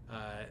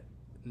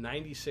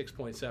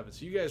 96.7.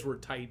 So you guys were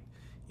tight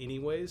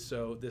anyways,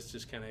 so this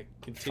just kind of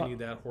continued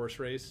that horse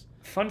race.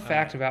 Fun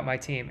fact about my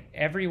team.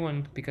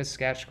 Everyone, because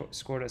Scat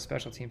scored a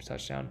special teams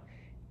touchdown,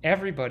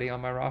 everybody on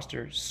my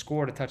roster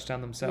scored a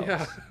touchdown themselves.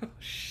 Yeah.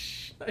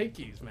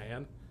 Nikes,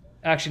 man.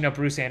 Actually, no,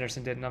 Bruce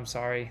Anderson didn't. I'm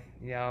sorry.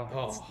 Yeah.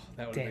 Oh,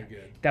 that would have been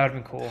good. That would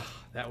have been cool.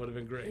 That would have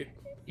been great.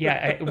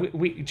 Yeah,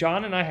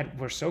 John and I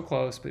were so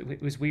close, but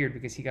it was weird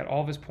because he got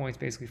all of his points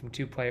basically from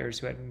two players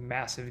who had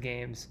massive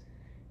games,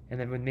 and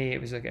then with me, it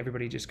was like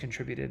everybody just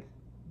contributed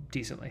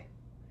decently.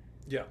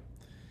 Yeah.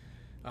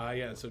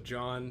 So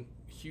John,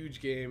 huge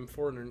game,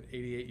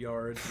 488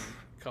 yards,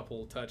 a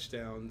couple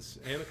touchdowns,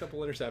 and a couple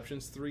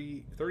interceptions.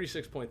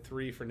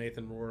 36.3 for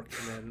Nathan Rourke,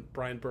 and then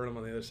Brian Burnham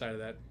on the other side of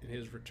that in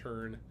his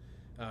return,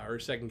 or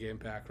second game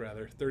back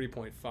rather,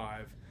 30.5.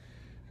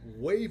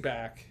 Way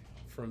back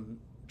from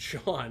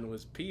John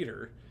was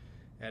Peter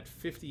at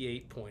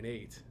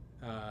 58.8.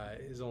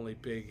 His only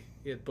big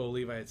hit, Bo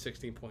Levi at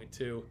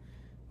 16.2.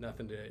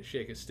 Nothing to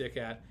shake a stick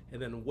at.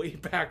 And then way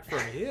back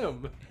from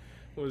him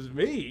was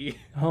me.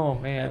 Oh,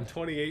 man. At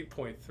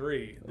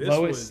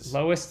 28.3.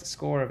 Lowest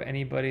score of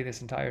anybody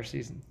this entire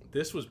season.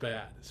 This was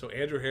bad. So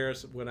Andrew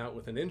Harris went out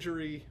with an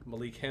injury.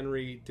 Malik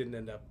Henry didn't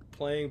end up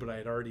playing, but I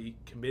had already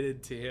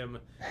committed to him,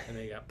 and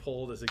they got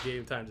pulled as a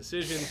game time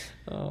decision.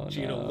 Oh,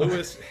 Gino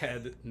Lewis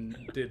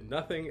did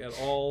nothing at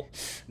all.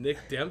 Nick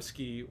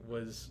Dembski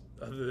was,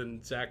 other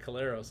than Zach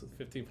Caleros with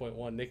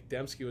 15.1, Nick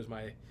Dembski was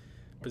my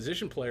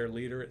position player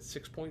leader at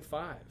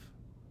 6.5.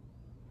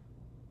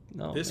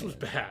 No, this was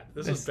bad.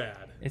 This was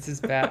bad. It's as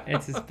bad.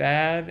 It's as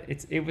bad.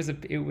 It was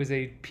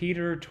a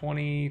Peter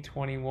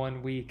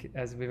 2021 week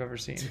as we've ever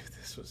seen. Dude,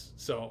 this was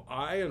so.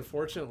 I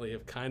unfortunately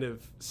have kind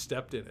of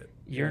stepped in it.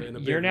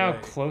 You're now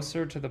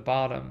closer to the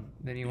bottom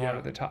than you are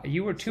to the top.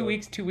 You were 2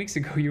 weeks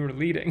ago. You were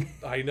leading.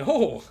 I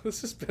know. This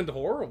has been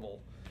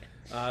horrible.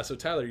 So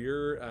Tyler,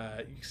 you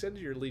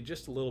extended your lead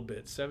just a little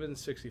bit.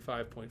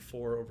 765.4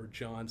 over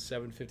John.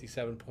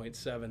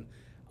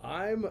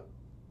 757.7.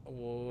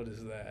 What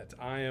is that?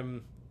 I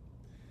am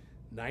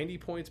 90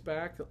 points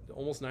back,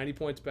 almost 90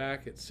 points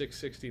back at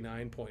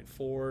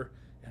 669.4,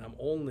 and I'm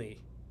only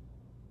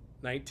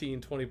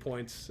 20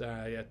 points,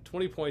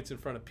 20 points in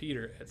front of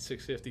Peter at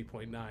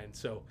 650.9.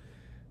 So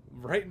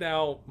right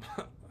now,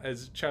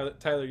 as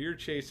Tyler, you're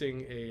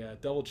chasing a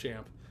double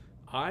champ,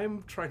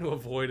 I'm trying to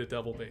avoid a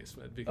double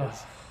basement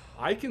because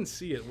I can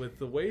see it with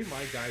the way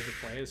my guys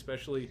are playing,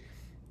 especially,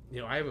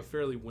 I have a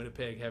fairly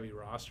Winnipeg heavy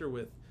roster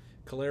with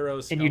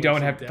Caleros, and you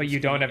don't have Dalton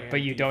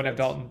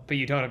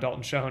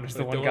Schoen as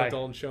the one guy.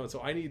 Dalton Schoen, so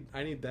I need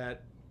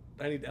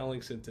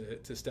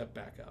Ellingson to step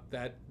back up.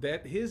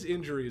 That his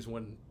injury is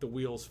when the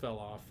wheels fell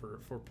off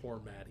for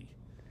poor Matty.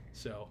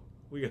 So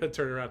we got to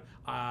turn around.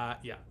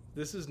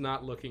 This is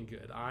not looking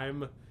good.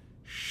 I'm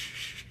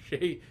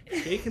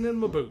shaking in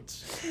my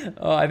boots.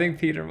 Oh, I think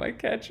Peter might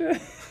catch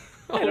it.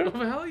 Oh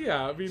hell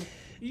yeah! I mean,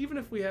 even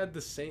if we had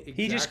the same,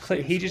 he just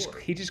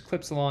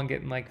clips along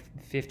getting like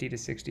 50 to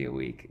 60 a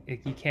week.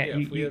 He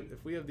can't. Yeah,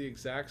 if we have the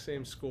exact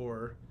same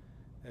score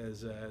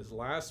as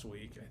last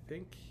week, I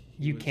think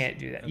you can't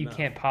do that. Enough. You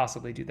can't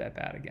possibly do that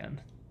bad again.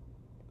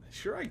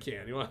 Sure, I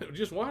can. You want to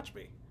just watch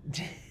me?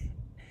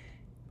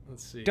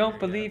 Let's see. Don't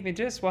believe me?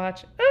 Just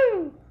watch.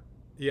 Ooh.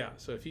 Yeah.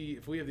 So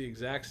if we have the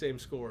exact same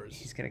scores,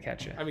 he's gonna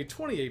catch you. I mean,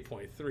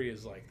 28.3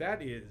 is like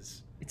that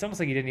is. It's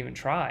almost like you didn't even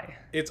try.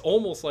 It's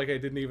almost like I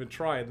didn't even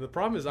try. And the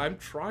problem is I'm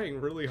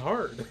trying really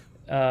hard.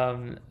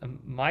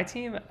 My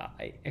team,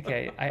 I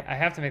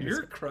have to make this.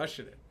 You're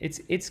crushing it.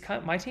 It's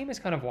my team is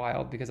kind of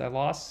wild because I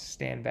lost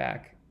Stan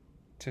back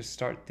to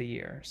start the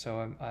year,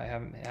 so I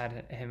haven't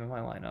had him in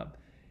my lineup,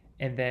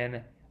 and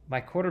then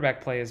my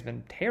quarterback play has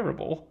been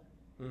terrible.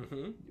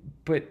 Mm-hmm.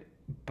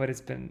 But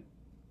it's been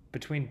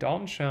between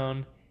Dalton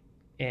Schoen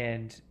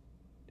and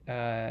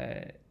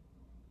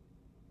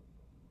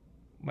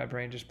my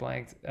brain just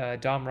blanked.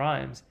 Dom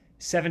Rhymes,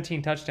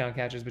 17 touchdown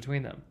catches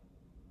between them.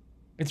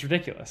 It's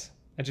ridiculous.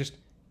 I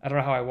don't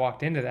know how I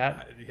walked into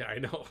that. Yeah, I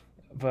know.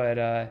 But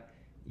I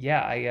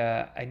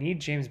need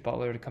James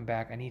Butler to come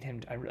back. I need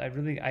him.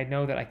 I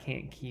know that I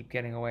can't keep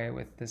getting away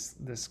with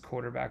this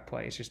quarterback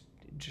play. It's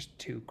just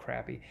too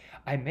crappy.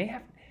 I may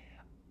have.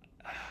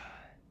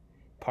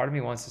 Part of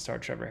me wants to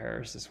start Trevor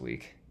Harris this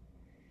week.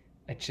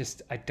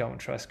 I don't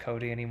trust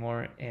Cody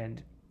anymore,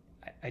 and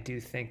I do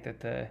think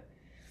that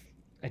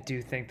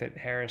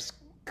Harris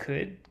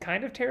could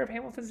kind of tear up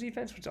Hamilton's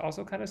defense, which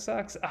also kind of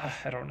sucks.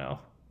 I don't know.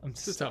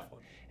 It's a tough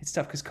one. It's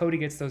tough because Cody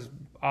gets those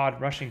odd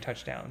rushing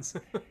touchdowns.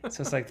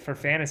 So it's like for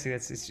fantasy,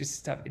 it's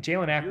just tough.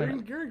 Jalen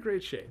Ackland. You're in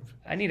great shape.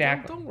 I need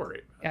Ackland. Don't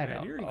worry. I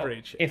know. You're in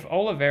great shape. If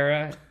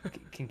Oliveira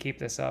can keep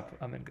this up,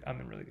 I'm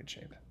in really good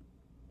shape.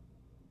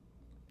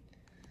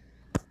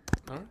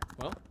 All right.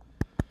 Well,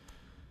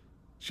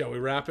 shall we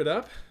wrap it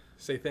up?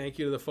 say thank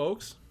you to the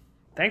folks.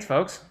 Thanks,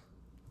 folks.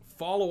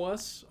 Follow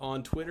us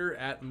on Twitter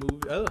at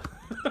movie.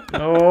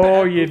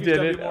 Oh, you Movies did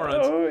W it. Morons.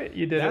 Oh,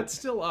 you did That's it.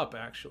 still up,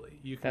 actually.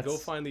 You can go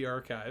find the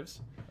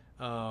archives.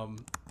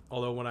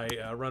 Although when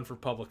I run for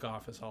public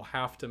office, I'll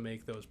have to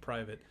make those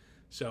private.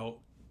 So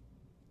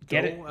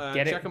Check them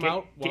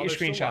out. Get your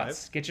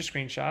screenshots. Get your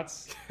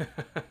screenshots.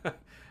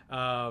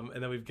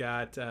 And then we've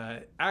got,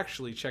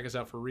 actually, check us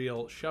out for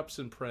real, Shups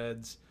and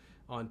Preds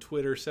on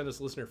Twitter. Send us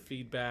listener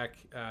feedback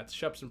at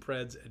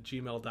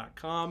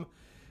shupsandpreds@gmail.com.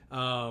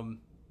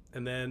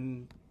 And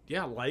then,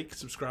 like,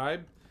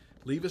 subscribe,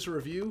 leave us a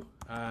review.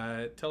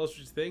 Tell us what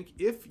you think.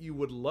 If you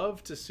would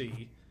love to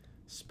see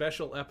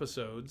special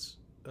episodes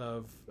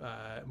of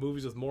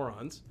Movies with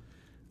Morons,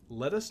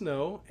 let us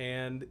know.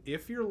 And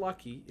if you're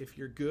lucky, if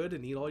you're good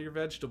and eat all your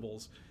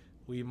vegetables,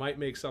 we might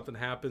make something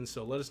happen.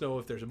 So let us know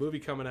if there's a movie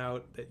coming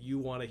out that you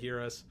want to hear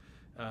us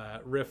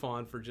riff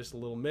on for just a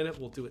little minute.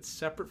 We'll do it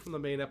separate from the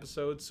main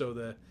episode, so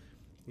the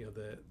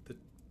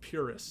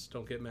purists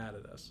don't get mad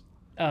at us.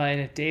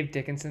 And if Dave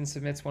Dickinson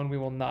submits one, we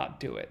will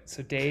not do it.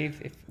 So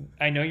Dave, if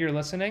I know you're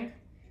listening,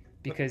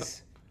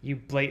 because you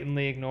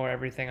blatantly ignore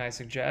everything I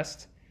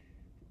suggest,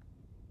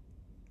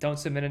 don't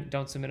submit a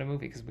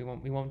movie, because we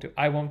won't do.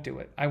 I won't do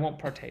it. I won't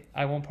partake.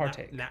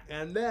 Not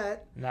on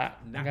that. Not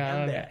on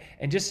that.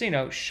 And just so you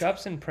know,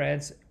 Shups and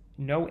Preds,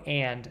 no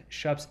and,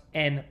 Shups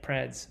and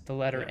Preds, the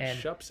letter N.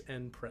 Shups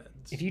and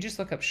Preds. If you just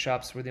look up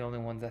Shups, we're the only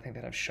ones I think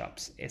that have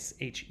Shups.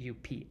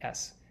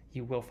 SHUPS.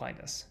 You will find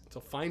us. So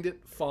find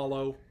it,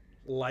 follow,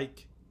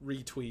 like,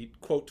 retweet,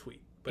 quote tweet.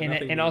 But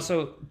and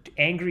also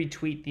angry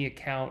tweet the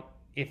account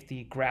if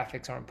the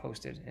graphics aren't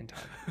posted in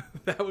time.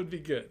 That would be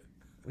good.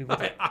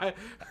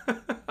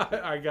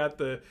 I got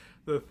the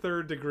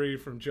third degree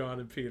from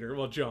John and Peter.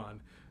 Well, John.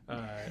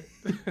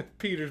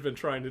 Peter's been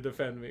trying to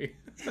defend me.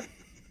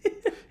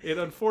 It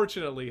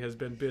unfortunately has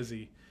been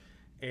busy.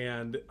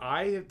 And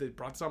I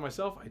brought this on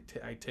myself.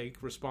 I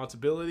take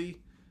responsibility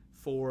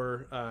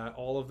for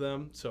all of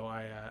them. So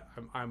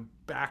I'm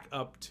back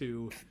up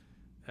to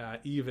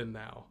even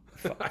now.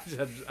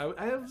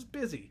 I was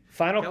busy.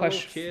 Final got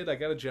question. A little kid. I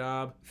got a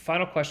job.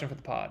 Final question for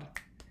the pod.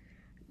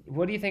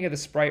 What do you think of the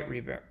Sprite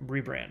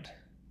rebrand?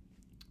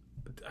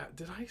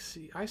 Did I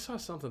see? I saw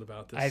something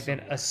about this. I've been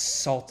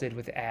assaulted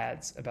with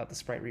ads about the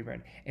Sprite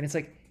rebrand. And it's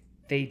like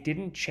they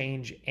didn't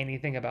change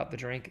anything about the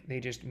drink. They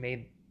just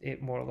made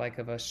it more like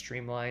of a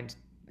streamlined,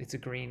 it's a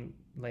green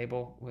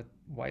label with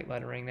white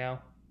lettering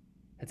now.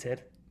 That's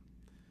it.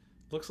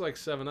 Looks like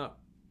 7-Up.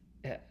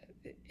 Yeah.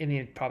 I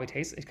mean, it kind of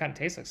tastes like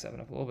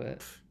 7-Up a little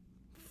bit.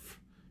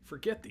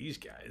 Forget these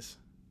guys.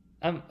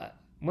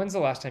 When's the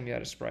last time you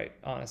had a Sprite?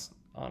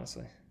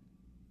 Honestly.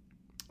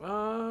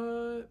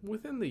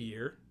 Within the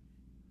year.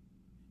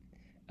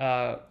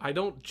 I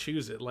don't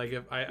choose it. Like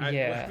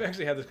I've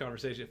actually had this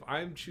conversation. If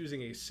I'm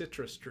choosing a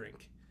citrus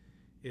drink,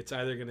 it's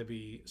either going to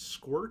be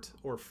Squirt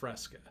or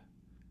Fresca.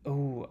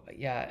 Oh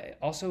yeah.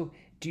 Also,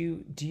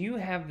 do you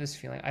have this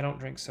feeling? I don't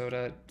drink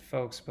soda,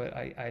 folks, but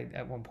I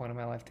at one point in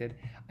my life did.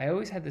 I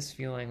always had this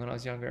feeling when I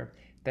was younger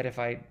that if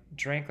I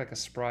drank like a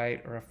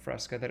Sprite or a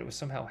Fresca, that it was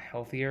somehow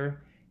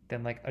healthier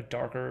than like a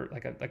darker,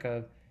 like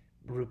a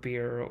root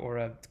beer or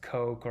a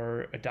Coke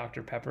or a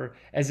Dr. Pepper,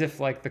 as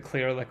if like the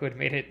clear liquid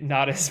made it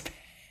not as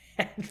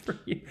bad for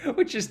you,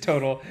 which is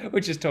total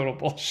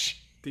bullshit.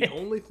 The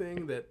only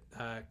thing that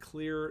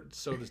clear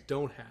sodas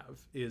don't have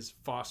is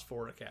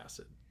phosphoric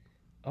acid.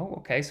 Oh,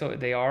 okay. So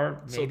they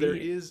are. Maybe... So there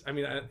is. I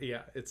mean,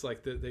 it's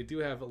like they do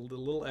have a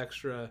little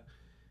extra,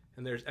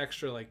 and there's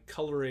extra like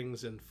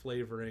colorings and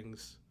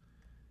flavorings.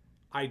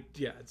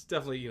 It's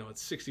definitely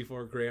it's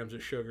 64 grams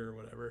of sugar or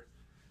whatever,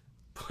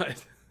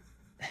 but.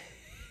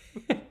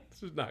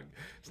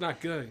 It's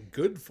not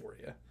good for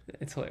you.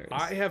 It's hilarious.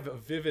 I have a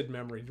vivid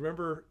memory. Do you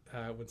remember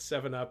when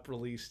 7-Up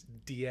released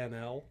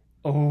DNL?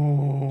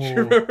 Oh. Do you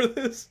remember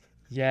this?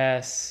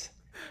 Yes.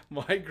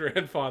 My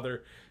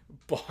grandfather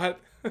bought.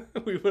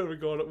 we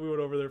went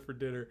over there for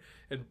dinner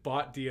and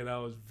bought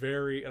DNL.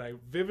 And I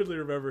vividly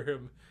remember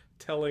him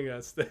telling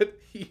us that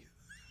he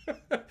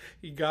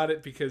got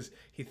it because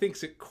he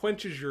thinks it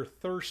quenches your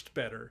thirst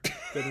better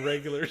than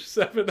regular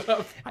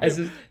 7-Up. I have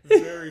a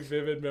very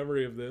vivid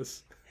memory of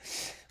this.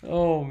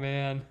 Oh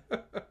man.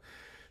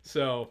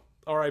 So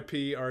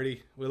R.I.P.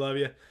 Artie, we love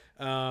you.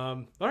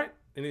 All right,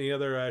 any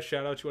other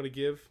shout outs you want to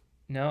give?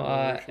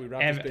 No.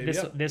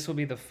 This will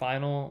be the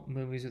final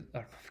movies.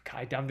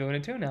 God, I'm doing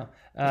it too now.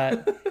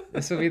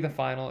 This will be the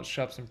final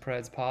Shups and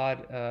Preds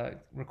pod,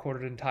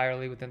 recorded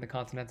entirely within the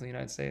continental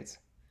United States.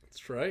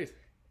 That's right.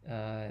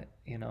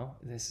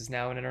 This is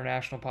now an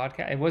international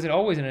podcast. It wasn't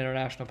always an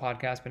international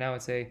podcast, but now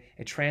it's a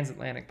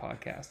transatlantic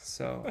podcast.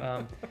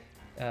 So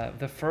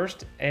the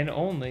first and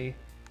only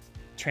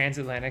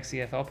transatlantic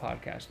CFL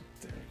podcast.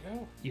 There you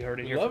go. You heard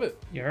it here. Love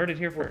it. You heard it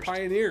here We're first.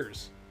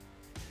 Pioneers.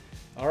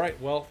 All right.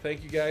 Well,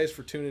 thank you guys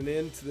for tuning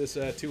in to this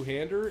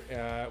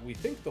two-hander. We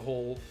think the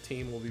whole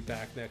team will be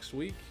back next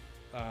week,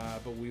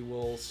 but we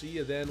will see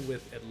you then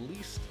with at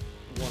least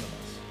one of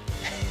us.